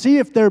thoughts. See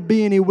if there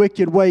be any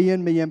wicked way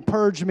in me, and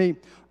purge me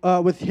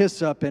with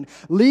hyssop, and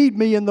lead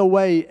me in the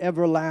way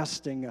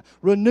everlasting.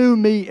 Renew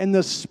me in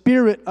the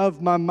spirit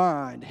of my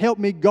mind. Help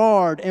me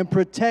guard and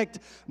protect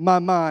my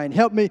mind.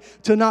 Help me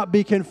to not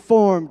be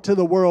conformed to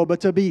the world, but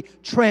to be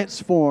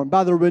transformed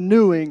by the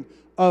renewing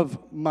of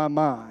my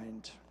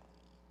mind.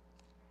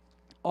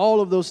 All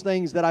of those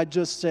things that I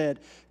just said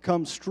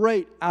come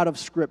straight out of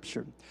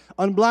Scripture.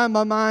 Unblind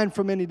my mind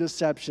from any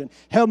deception.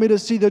 Help me to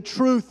see the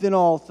truth in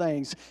all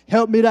things.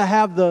 Help me to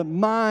have the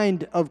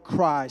mind of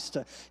Christ.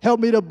 Help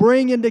me to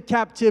bring into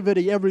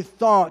captivity every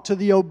thought to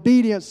the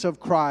obedience of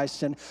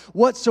Christ. And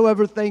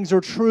whatsoever things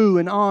are true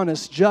and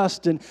honest,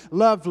 just and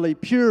lovely,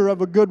 pure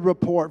of a good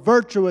report,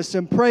 virtuous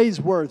and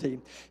praiseworthy,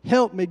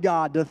 help me,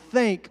 God, to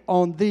think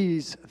on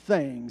these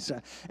things.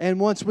 And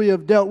once we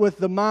have dealt with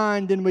the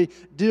mind, then we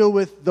deal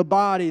with the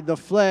body, the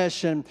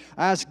flesh, and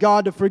ask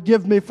God to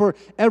forgive me for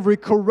every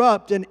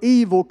corrupt and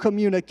evil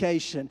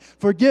communication.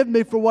 Forgive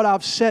me for what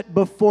I've set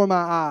before my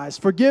eyes.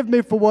 Forgive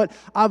me for what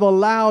I've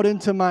allowed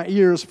into my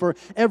ears, for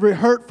every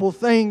hurtful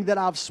thing that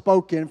I've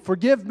spoken.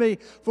 Forgive me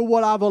for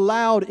what I've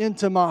allowed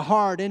into my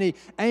heart, any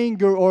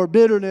anger or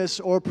bitterness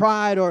or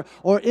pride or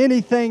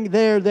anything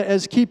there that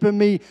is keeping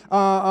me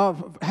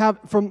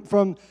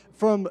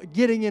from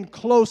getting in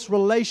close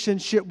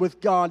relationship with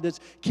God, that's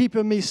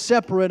keeping me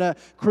separate.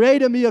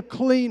 Create in me a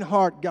clean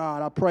heart,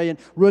 God, I pray, and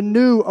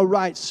renew a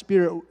right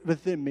spirit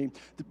within me.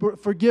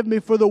 Forgive me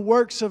for the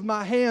works of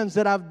my hands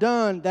that I've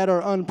done that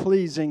are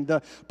unpleasing,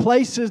 the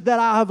places that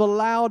I have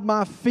allowed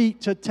my feet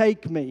to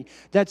take me,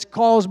 that's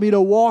caused me to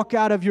walk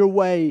out of your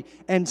way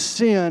and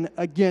sin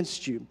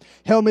against you.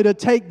 Help me to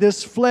take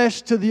this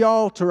flesh to the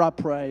altar, I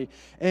pray,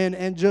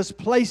 and just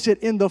place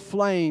it in the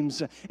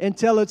flames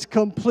until it's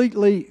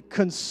completely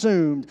consumed,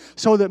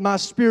 so that my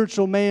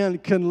spiritual man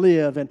can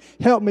live. And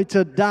help me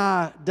to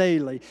die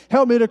daily.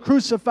 Help me to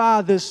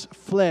crucify this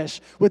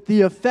flesh with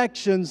the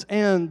affections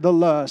and the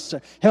lusts.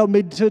 Help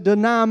me to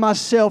deny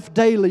myself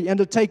daily and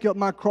to take up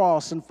my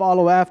cross and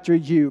follow after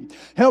you.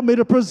 Help me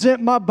to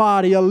present my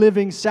body a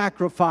living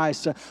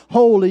sacrifice,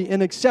 holy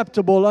and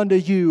acceptable unto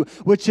you,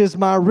 which is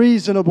my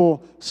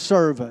reasonable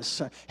service.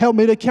 Help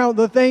me to count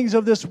the things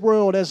of this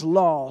world as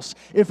loss,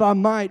 if I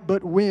might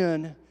but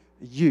win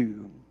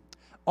you.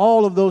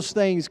 All of those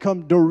things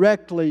come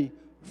directly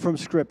from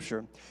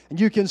Scripture. And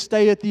you can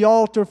stay at the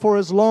altar for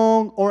as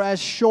long or as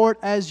short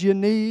as you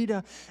need.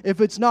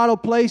 If it's not a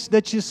place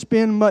that you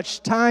spend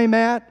much time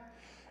at,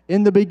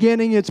 in the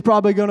beginning it's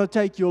probably going to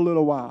take you a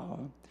little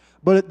while.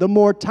 But the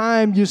more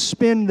time you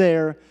spend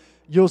there,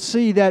 you'll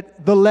see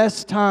that the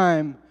less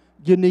time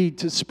you need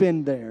to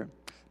spend there.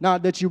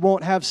 Not that you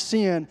won't have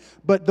sin,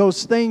 but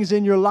those things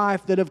in your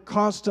life that have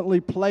constantly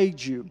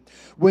plagued you.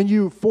 When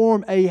you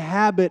form a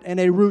habit and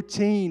a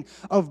routine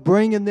of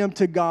bringing them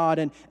to God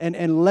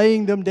and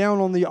laying them down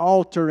on the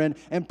altar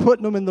and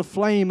putting them in the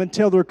flame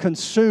until they're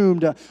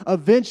consumed,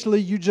 eventually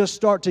you just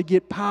start to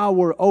get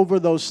power over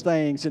those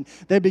things, and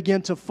they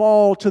begin to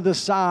fall to the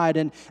side,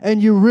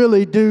 and you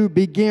really do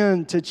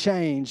begin to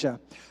change.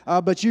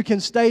 But you can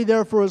stay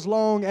there for as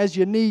long as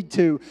you need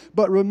to.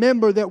 But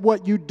remember that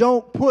what you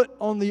don't put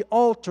on the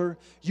altar,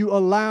 you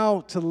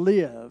allow to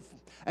live.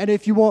 And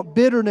if you want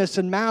bitterness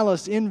and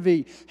malice,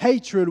 envy,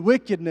 hatred,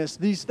 wickedness,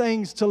 these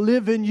things to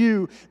live in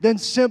you, then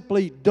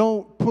simply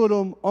don't put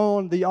them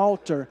on the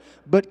altar,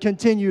 but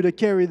continue to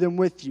carry them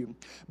with you.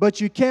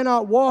 But you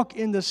cannot walk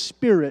in the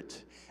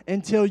Spirit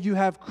until you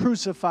have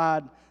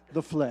crucified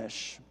the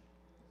flesh.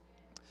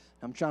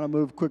 I'm trying to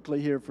move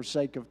quickly here for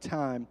sake of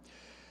time.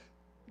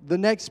 The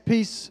next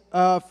piece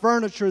of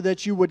furniture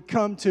that you would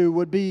come to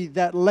would be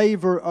that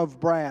laver of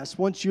brass.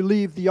 Once you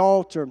leave the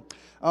altar,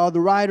 the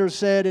writer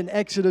said in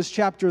Exodus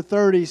chapter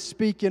 30,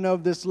 speaking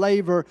of this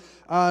laver,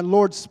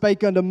 Lord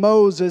spake unto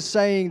Moses,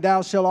 saying,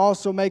 Thou shalt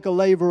also make a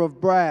laver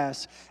of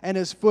brass, and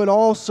his foot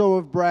also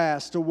of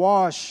brass, to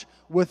wash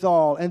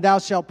withal. And thou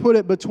shalt put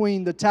it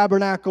between the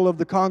tabernacle of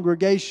the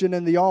congregation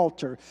and the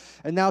altar.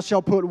 And thou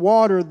shalt put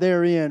water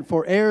therein,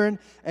 for Aaron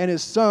and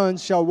his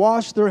sons shall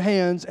wash their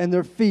hands and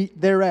their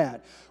feet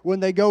thereat. When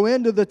they go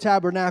into the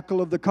tabernacle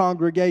of the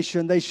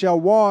congregation, they shall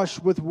wash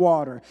with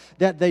water,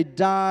 that they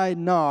die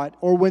not.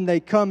 Or when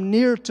they come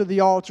near to the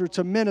altar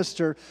to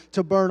minister,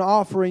 to burn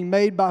offering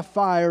made by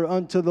fire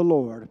unto the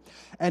Lord.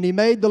 And he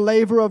made the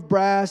laver of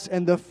brass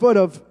and the foot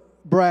of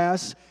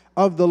brass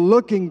of the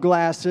looking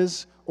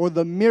glasses, or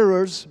the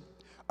mirrors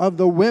of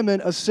the women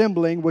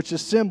assembling, which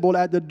assembled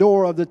at the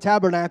door of the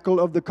tabernacle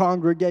of the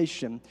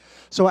congregation.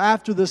 So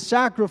after the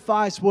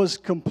sacrifice was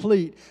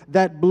complete,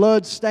 that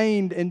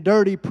blood-stained and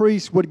dirty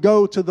priest would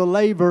go to the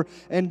laver,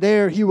 and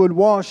there he would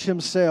wash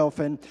himself.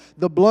 And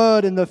the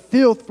blood and the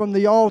filth from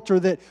the altar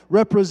that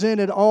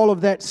represented all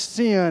of that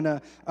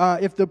sin,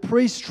 if the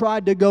priest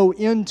tried to go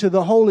into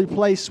the holy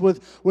place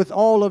with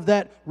all of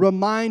that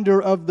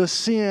reminder of the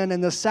sin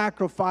and the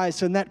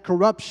sacrifice and that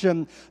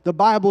corruption, the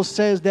Bible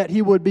says that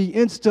he would be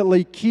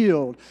instantly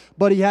killed.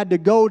 But he had to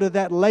go to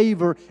that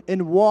laver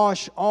and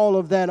wash all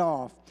of that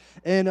off.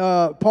 And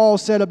Paul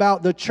said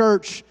about the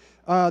church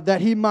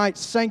that he might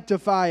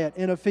sanctify it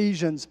in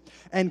Ephesians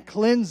and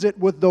cleanse it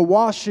with the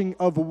washing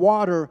of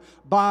water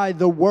by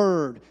the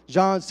word.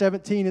 John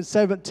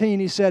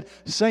 17:17, he said,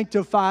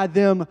 sanctify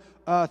them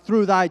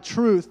through thy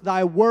truth.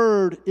 Thy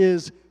word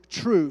is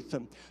truth.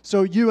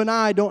 So you and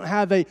I don't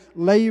have a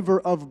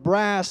laver of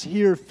brass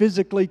here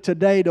physically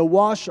today to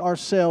wash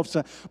ourselves,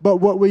 but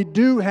what we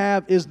do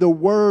have is the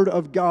Word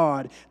of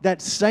God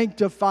that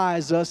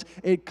sanctifies us,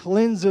 it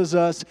cleanses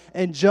us,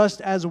 and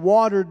just as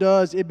water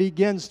does, it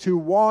begins to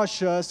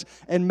wash us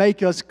and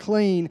make us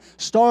clean,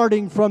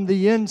 starting from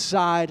the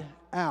inside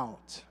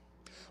out.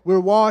 We're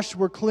washed,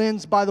 we're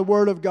cleansed by the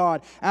Word of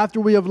God.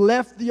 After we have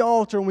left the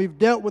altar and we've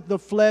dealt with the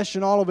flesh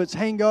and all of its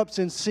hang-ups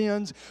and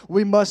sins,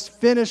 we must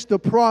finish the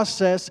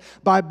process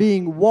by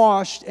being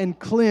washed and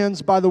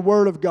cleansed by the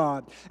Word of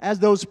God. As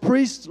those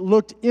priests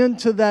looked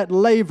into that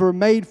laver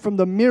made from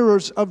the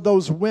mirrors of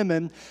those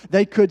women,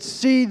 they could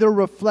see the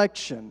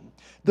reflection.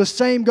 The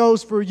same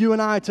goes for you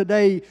and I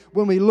today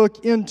when we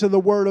look into the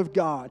Word of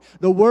God.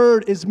 The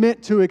Word is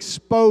meant to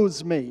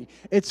expose me.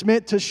 It's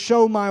meant to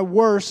show my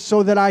worst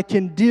so that I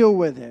can deal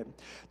with it.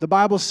 The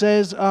Bible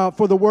says,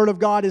 for the Word of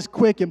God is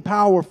quick and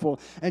powerful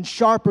and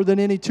sharper than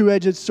any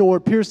two-edged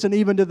sword, piercing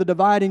even to the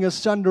dividing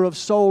asunder of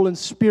soul and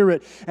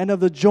spirit and of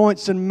the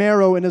joints and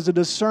marrow, and is a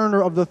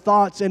discerner of the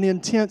thoughts and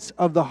intents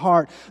of the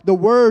heart. The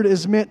Word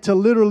is meant to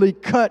literally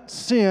cut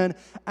sin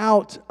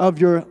out of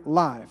your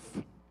life.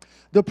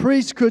 The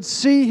priest could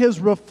see his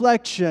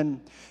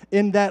reflection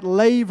in that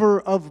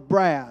laver of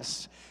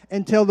brass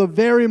until the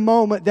very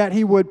moment that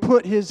he would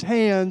put his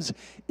hands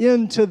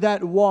into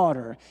that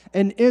water.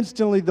 And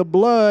instantly the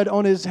blood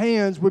on his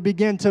hands would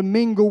begin to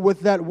mingle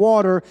with that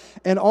water,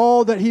 and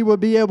all that he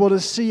would be able to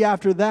see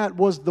after that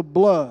was the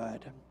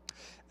blood.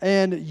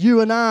 And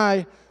you and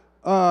I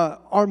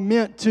are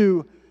meant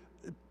to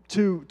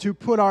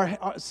put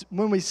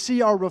when we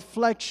see our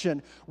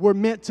reflection, we're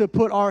meant to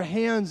put our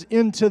hands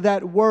into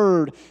that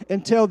Word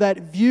until that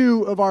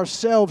view of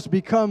ourselves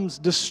becomes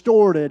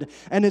distorted,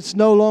 and it's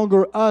no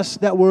longer us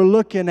that we're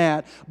looking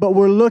at, but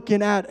we're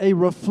looking at a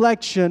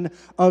reflection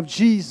of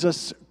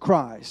Jesus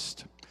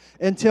Christ.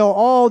 Until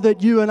all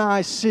that you and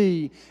I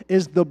see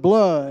is the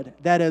blood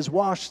that has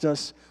washed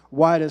us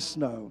white as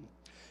snow.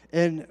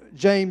 And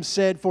James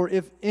said, for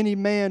if any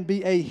man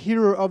be a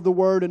hearer of the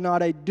word and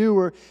not a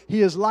doer,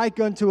 he is like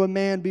unto a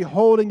man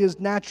beholding his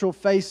natural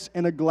face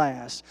in a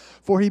glass.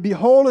 For he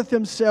beholdeth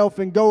himself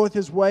and goeth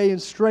his way,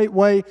 and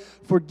straightway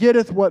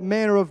forgetteth what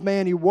manner of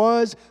man he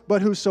was.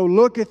 But whoso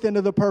looketh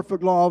into the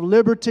perfect law of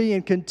liberty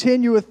and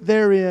continueth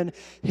therein,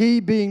 he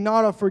being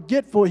not a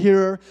forgetful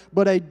hearer,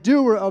 but a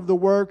doer of the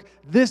work,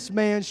 this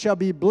man shall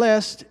be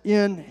blessed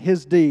in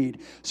his deed.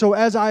 So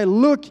as I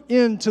look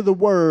into the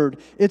Word,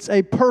 it's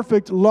a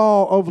perfect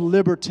law of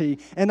liberty,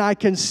 and I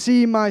can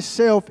see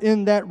myself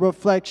in that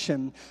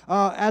reflection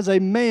as a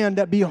man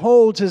that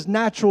beholds his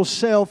natural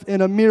self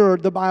in a mirror,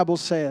 the Bible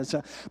says.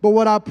 But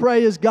what I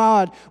pray is,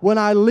 God, when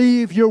I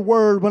leave your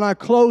Word, when I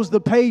close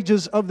the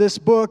pages of this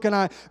book and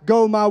I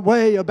go my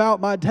way about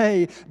my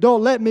day,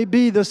 don't let me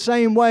be the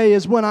same way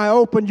as when I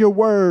opened your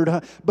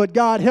Word. But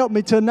God, help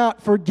me to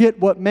not forget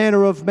what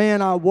manner of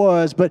man I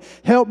was, but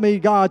help me,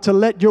 God, to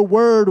let your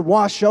Word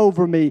wash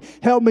over me.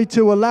 Help me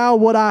to allow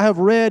what I have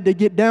read to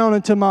get down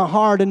into my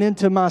heart and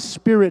into my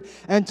spirit,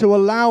 and to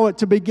allow it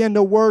to begin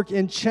to work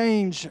and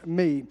change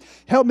me.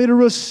 Help me to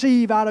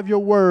receive out of your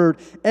Word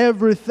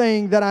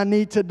everything that I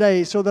need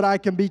today so that I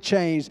can be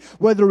changed,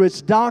 whether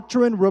it's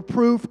doctrine,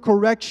 reproof,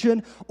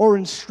 correction, or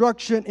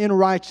instruction in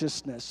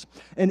righteousness.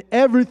 And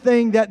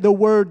everything that the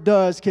Word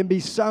does can be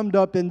summed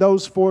up in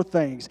those four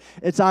things.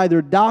 It's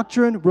either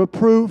doctrine,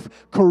 reproof,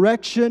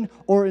 correction,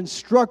 or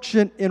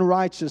instruction in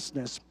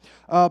righteousness.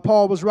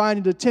 Paul was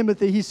writing to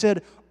Timothy. He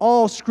said,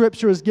 all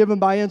Scripture is given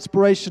by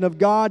inspiration of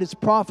God. It's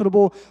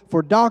profitable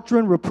for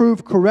doctrine,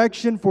 reproof,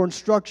 correction, for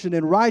instruction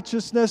in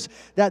righteousness,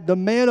 that the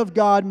man of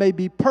God may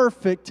be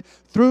perfect,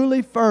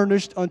 thoroughly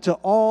furnished unto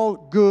all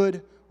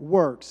good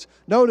works.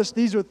 Notice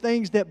these are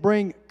things that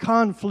bring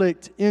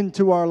conflict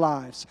into our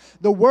lives.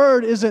 The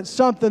Word isn't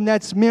something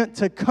that's meant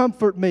to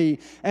comfort me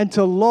and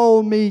to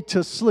lull me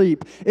to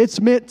sleep. It's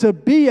meant to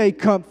be a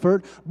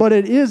comfort, but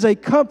it is a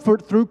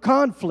comfort through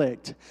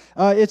conflict.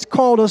 It's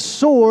called a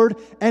sword,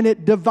 and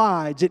it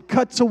divides. It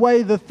cuts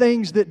away the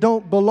things that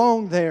don't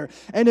belong there.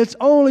 And it's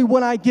only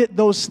when I get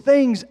those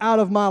things out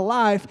of my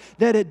life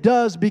that it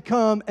does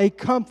become a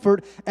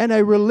comfort and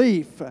a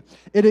relief.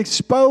 It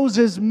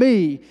exposes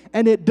me,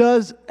 and it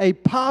does a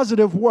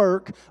positive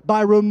work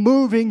by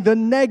removing the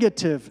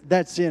negative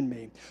that's in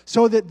me,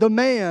 so that the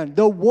man,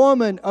 the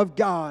woman of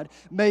God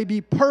may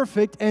be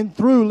perfect and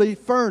truly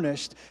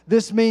furnished.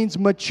 This means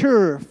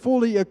mature,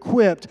 fully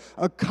equipped,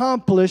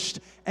 accomplished,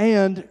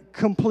 and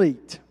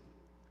complete.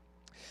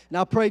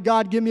 Now pray,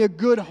 God, give me a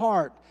good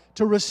heart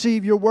to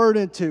receive your word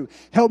into.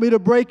 Help me to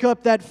break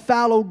up that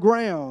fallow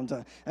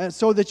ground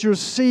so that your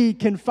seed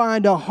can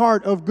find a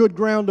heart of good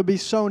ground to be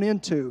sown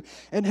into.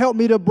 And help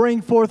me to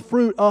bring forth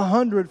fruit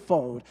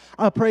 100-fold.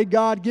 I pray,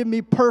 God, give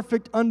me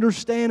perfect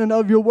understanding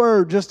of your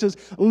word, just as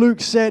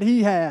Luke said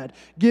he had.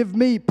 Give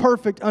me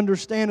perfect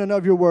understanding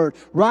of your word.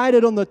 Write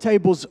it on the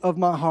tables of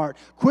my heart.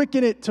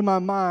 Quicken it to my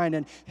mind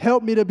and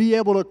help me to be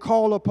able to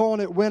call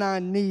upon it when I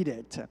need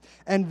it.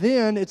 And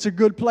then it's a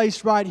good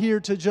place right here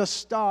to just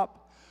stop,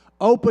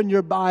 open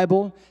your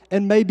Bible,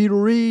 and maybe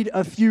read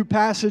a few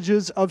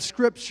passages of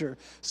Scripture,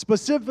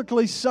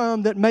 specifically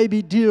some that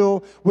maybe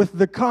deal with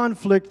the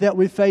conflict that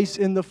we face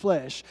in the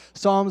flesh.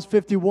 Psalms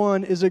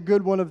 51 is a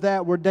good one of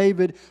that, where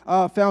David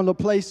found a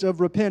place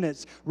of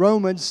repentance.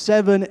 Romans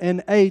 7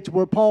 and 8,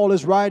 where Paul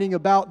is writing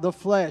about the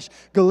flesh.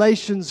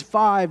 Galatians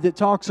 5, that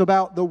talks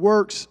about the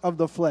works of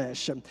the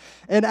flesh.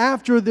 And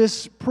after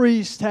this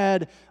priest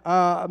had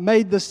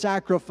made the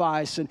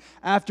sacrifice, and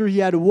after he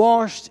had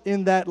washed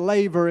in that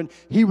laver, and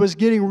he was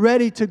getting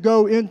ready to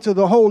go into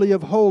the Holy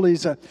of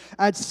Holies,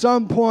 at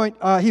some point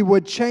he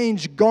would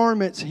change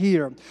garments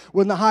here.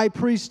 When the high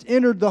priest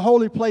entered the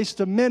holy place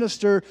to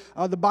minister,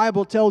 the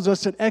Bible tells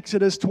us in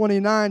Exodus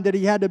 29 that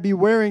he had to be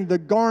wearing the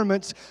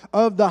garments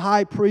of the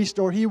high priest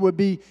or he would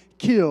be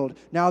killed.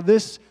 Now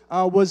this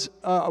was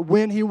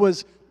when he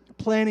was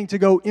planning to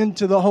go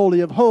into the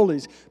Holy of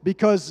Holies,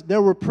 because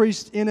there were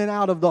priests in and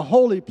out of the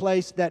holy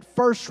place, that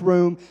first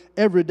room,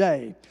 every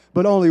day.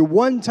 But only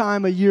one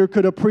time a year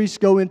could a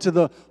priest go into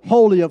the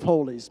Holy of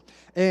Holies.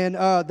 And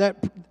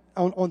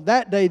on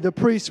that day, the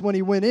priest, when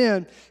he went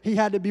in, he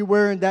had to be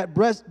wearing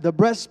the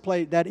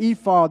breastplate, that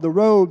ephod, the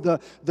robe,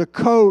 the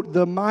coat,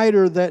 the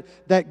mitre,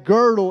 that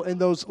girdle,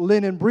 and those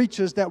linen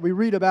breeches that we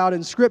read about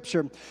in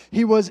Scripture.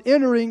 He was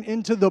entering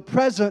into the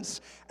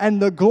presence and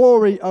the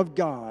glory of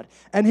God.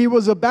 And he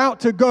was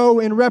about to go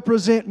and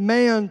represent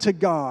man to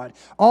God.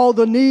 All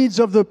the needs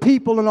of the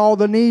people and all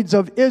the needs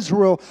of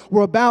Israel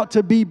were about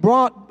to be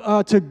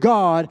brought to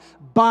God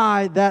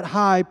by that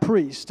high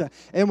priest.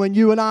 And when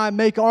you and I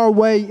make our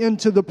way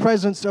into the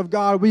presence of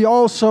God, we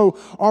also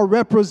are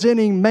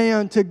representing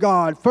man to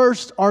God.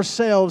 First,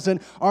 ourselves and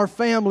our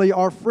family,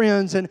 our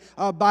friends, and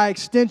by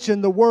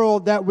extension, the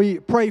world that we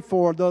pray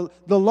for, the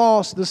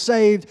lost, the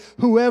saved,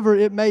 whoever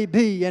it may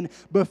be. And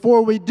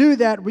before we do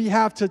that, we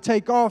have to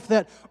take off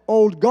that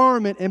old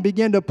garment and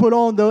begin to put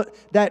on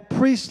that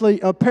priestly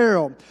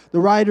apparel. The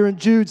writer in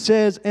Jude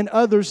says, "And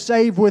others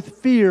save with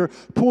fear,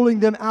 pulling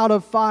them out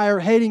of fire,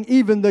 hating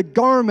even the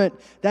garment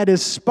that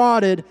is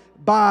spotted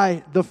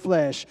by the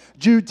flesh."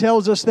 Jude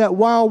tells us that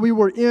while we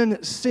were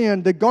in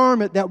sin, the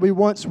garment that we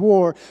once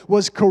wore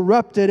was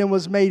corrupted and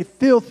was made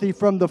filthy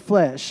from the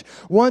flesh.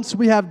 Once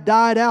we have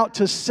died out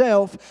to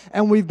self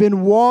and we've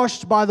been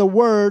washed by the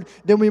Word,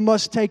 then we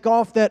must take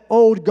off that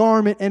old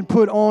garment and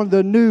put on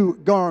the new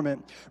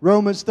garment.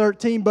 Romans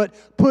 13, "But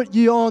put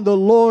ye on the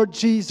Lord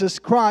Jesus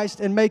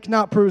Christ, and make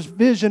not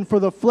provision for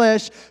the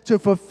flesh to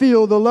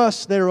fulfill the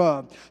lusts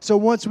thereof." So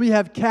once we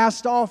have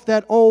cast off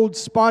that old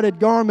spotted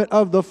garment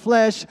of the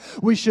flesh,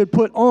 we should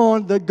put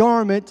on the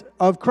garment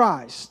of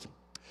Christ.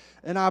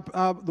 And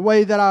the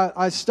way that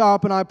I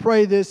stop and I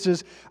pray this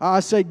is, I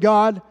say,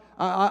 God,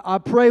 I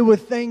pray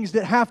with things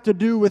that have to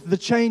do with the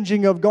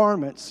changing of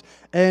garments.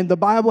 And the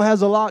Bible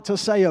has a lot to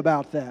say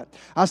about that.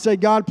 I say,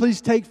 God,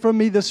 please take from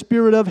me the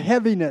spirit of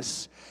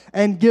heaviness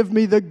and give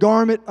me the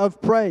garment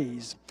of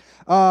praise.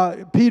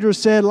 Peter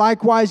said,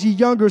 "Likewise, ye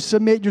younger,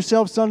 submit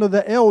yourselves unto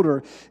the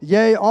elder.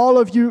 Yea, all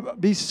of you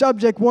be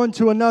subject one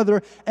to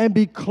another, and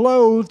be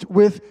clothed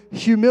with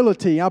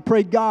humility." I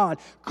pray, God,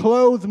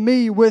 clothe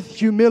me with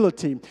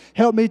humility.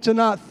 Help me to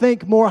not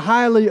think more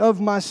highly of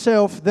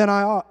myself than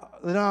I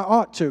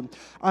ought to.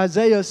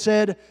 Isaiah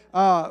said,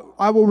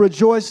 "I will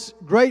rejoice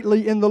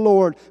greatly in the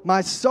Lord.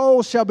 My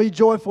soul shall be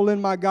joyful in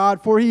my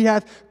God, for He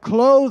hath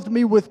clothed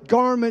me with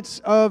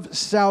garments of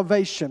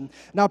salvation."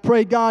 Now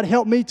pray, God,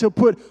 help me to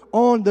put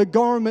on the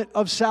garment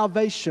of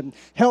salvation.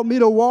 Help me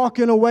to walk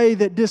in a way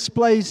that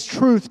displays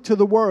truth to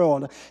the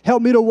world.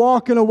 Help me to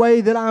walk in a way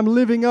that I'm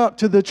living up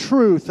to the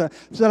truth,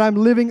 that I'm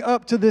living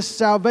up to this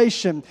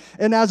salvation.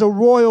 And as a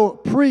royal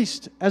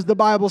priest, as the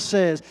Bible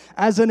says,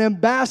 as an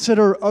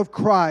ambassador of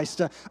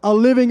Christ, a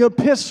living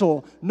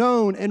epistle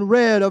known and and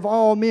read of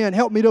all men.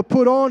 Help me to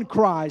put on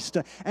Christ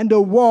and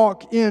to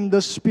walk in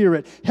the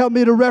Spirit. Help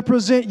me to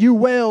represent you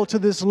well to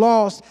this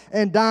lost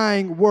and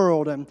dying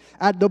world. And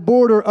at the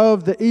border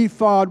of the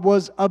ephod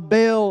was a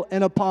bell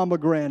and a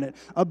pomegranate,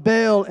 a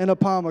bell and a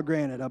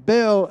pomegranate, a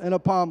bell and a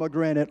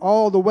pomegranate,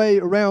 all the way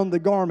around the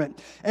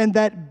garment. And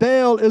that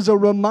bell is a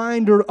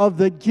reminder of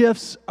the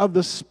gifts of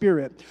the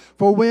Spirit.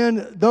 For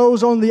when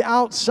those on the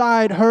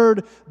outside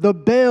heard the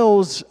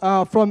bells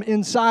from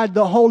inside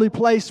the holy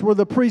place where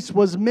the priest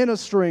was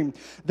ministering,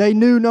 they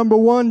knew, number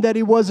one, that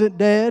he wasn't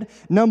dead.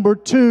 Number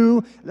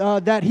two,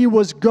 that he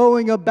was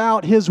going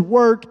about his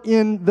work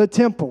in the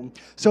temple.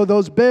 So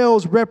those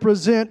bells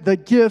represent the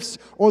gifts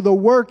or the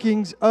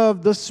workings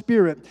of the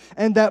Spirit.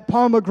 And that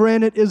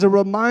pomegranate is a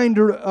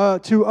reminder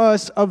to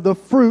us of the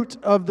fruit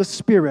of the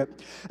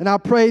Spirit. And I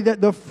pray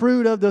that the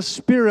fruit of the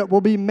Spirit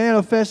will be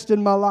manifest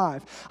in my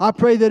life. I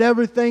pray that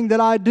everything that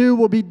I do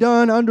will be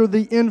done under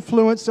the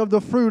influence of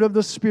the fruit of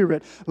the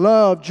Spirit.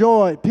 Love,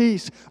 joy,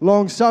 peace,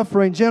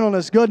 long-suffering,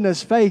 gentleness,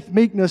 goodness, faith,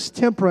 meekness,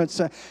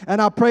 temperance.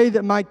 And I pray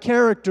that my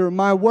character,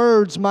 my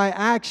words, my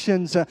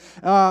actions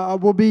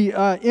will be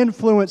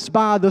influenced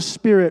by the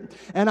Spirit.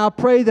 And I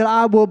pray that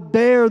I will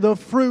bear the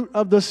fruit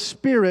of the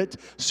Spirit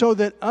so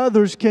that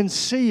others can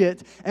see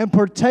it and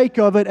partake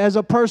of it as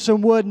a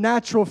person would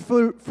natural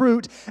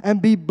fruit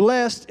and be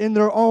blessed in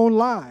their own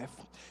life.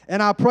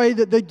 And I pray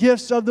that the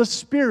gifts of the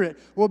Spirit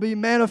will be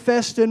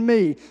manifest in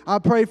me. I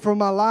pray for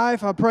my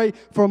life. I pray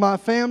for my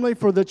family,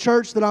 for the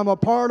church that I'm a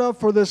part of,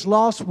 for this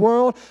lost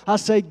world. I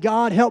say,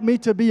 God, help me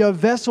to be a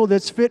vessel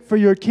that's fit for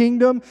your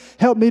kingdom.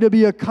 Help me to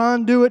be a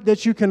conduit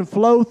that you can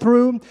flow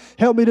through.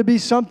 Help me to be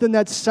something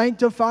that's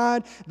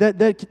sanctified,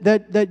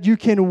 that you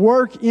can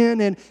work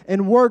in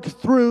and work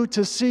through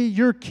to see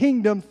your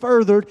kingdom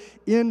furthered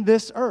in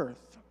this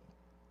earth.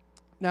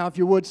 Now, if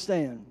you would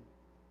stand.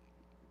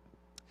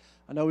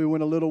 I know we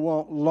went a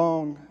little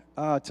long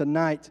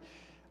tonight.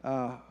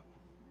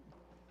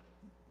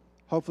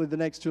 Hopefully the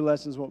next two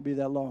lessons won't be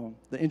that long.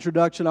 The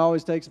introduction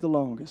always takes the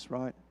longest,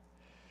 right?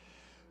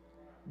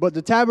 But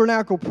the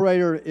tabernacle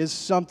prayer is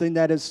something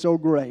that is so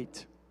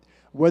great.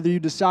 Whether you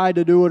decide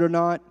to do it or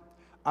not,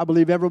 I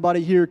believe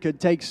everybody here could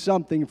take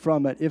something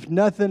from it. If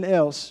nothing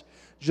else,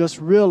 just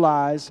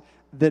realize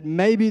that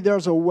maybe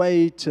there's a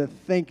way to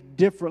think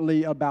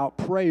differently about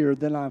prayer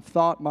than I've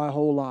thought my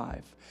whole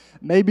life.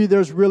 Maybe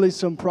there's really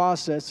some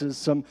processes,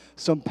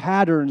 some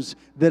patterns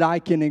that I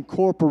can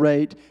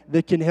incorporate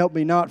that can help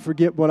me not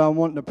forget what I'm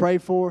wanting to pray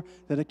for,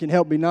 that it can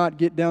help me not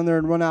get down there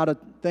and run out of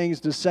things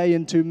to say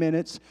in 2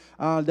 minutes,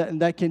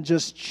 that can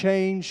just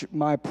change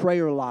my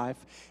prayer life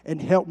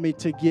and help me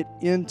to get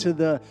into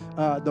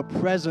the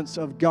presence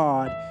of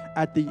God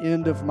at the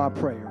end of my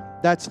prayer.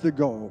 That's the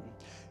goal.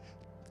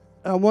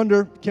 I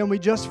wonder, can we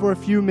just for a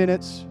few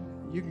minutes,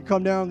 you can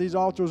come down, these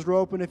altars are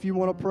open if you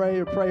want to pray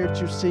or pray at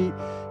your seat.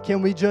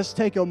 Can we just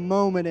take a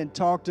moment and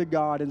talk to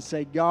God and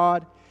say,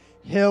 God,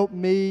 help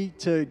me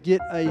to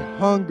get a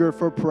hunger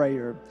for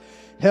prayer.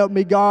 Help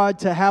me, God,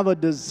 to have a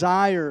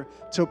desire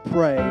to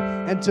pray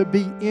and to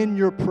be in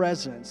your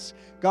presence.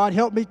 God,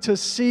 help me to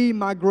see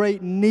my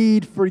great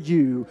need for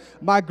you,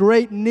 my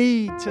great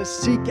need to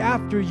seek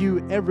after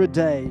you every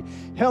day.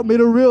 Help me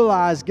to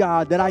realize,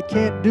 God, that I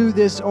can't do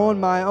this on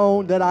my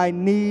own, that I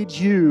need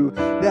you,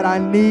 that I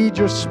need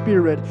your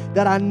Spirit,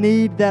 that I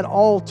need that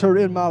altar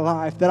in my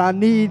life, that I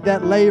need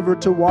that laver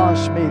to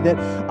wash me, that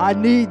I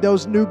need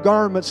those new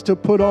garments to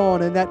put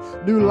on and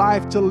that new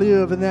life to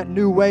live and that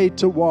new way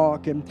to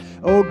walk. And,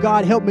 oh,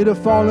 God, help me to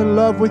fall in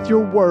love with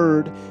your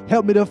word.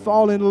 Help me to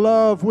fall in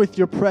love with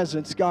your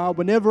presence, God.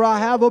 Whenever I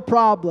have a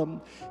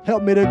problem,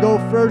 help me to go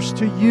first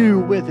to you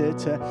with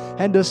it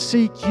and to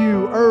seek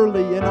you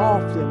early and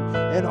often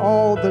in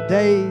all the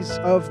days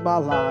of my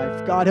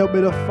life. God, help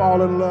me to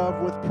fall in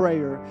love with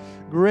prayer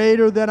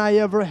greater than I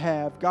ever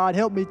have. God,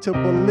 help me to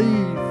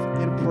believe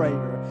in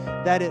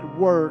prayer, that it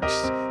works,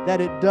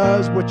 that it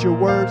does what your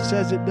word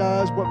says it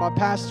does, what my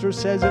pastor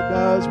says it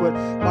does, what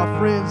my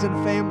friends and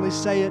family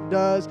say it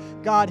does.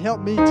 God, help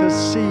me to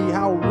see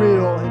how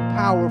real and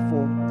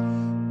powerful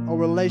a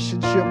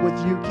relationship with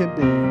you can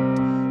be.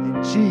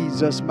 In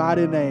Jesus'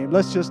 mighty name.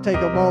 Let's just take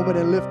a moment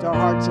and lift our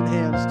hearts and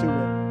hands to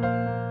Him.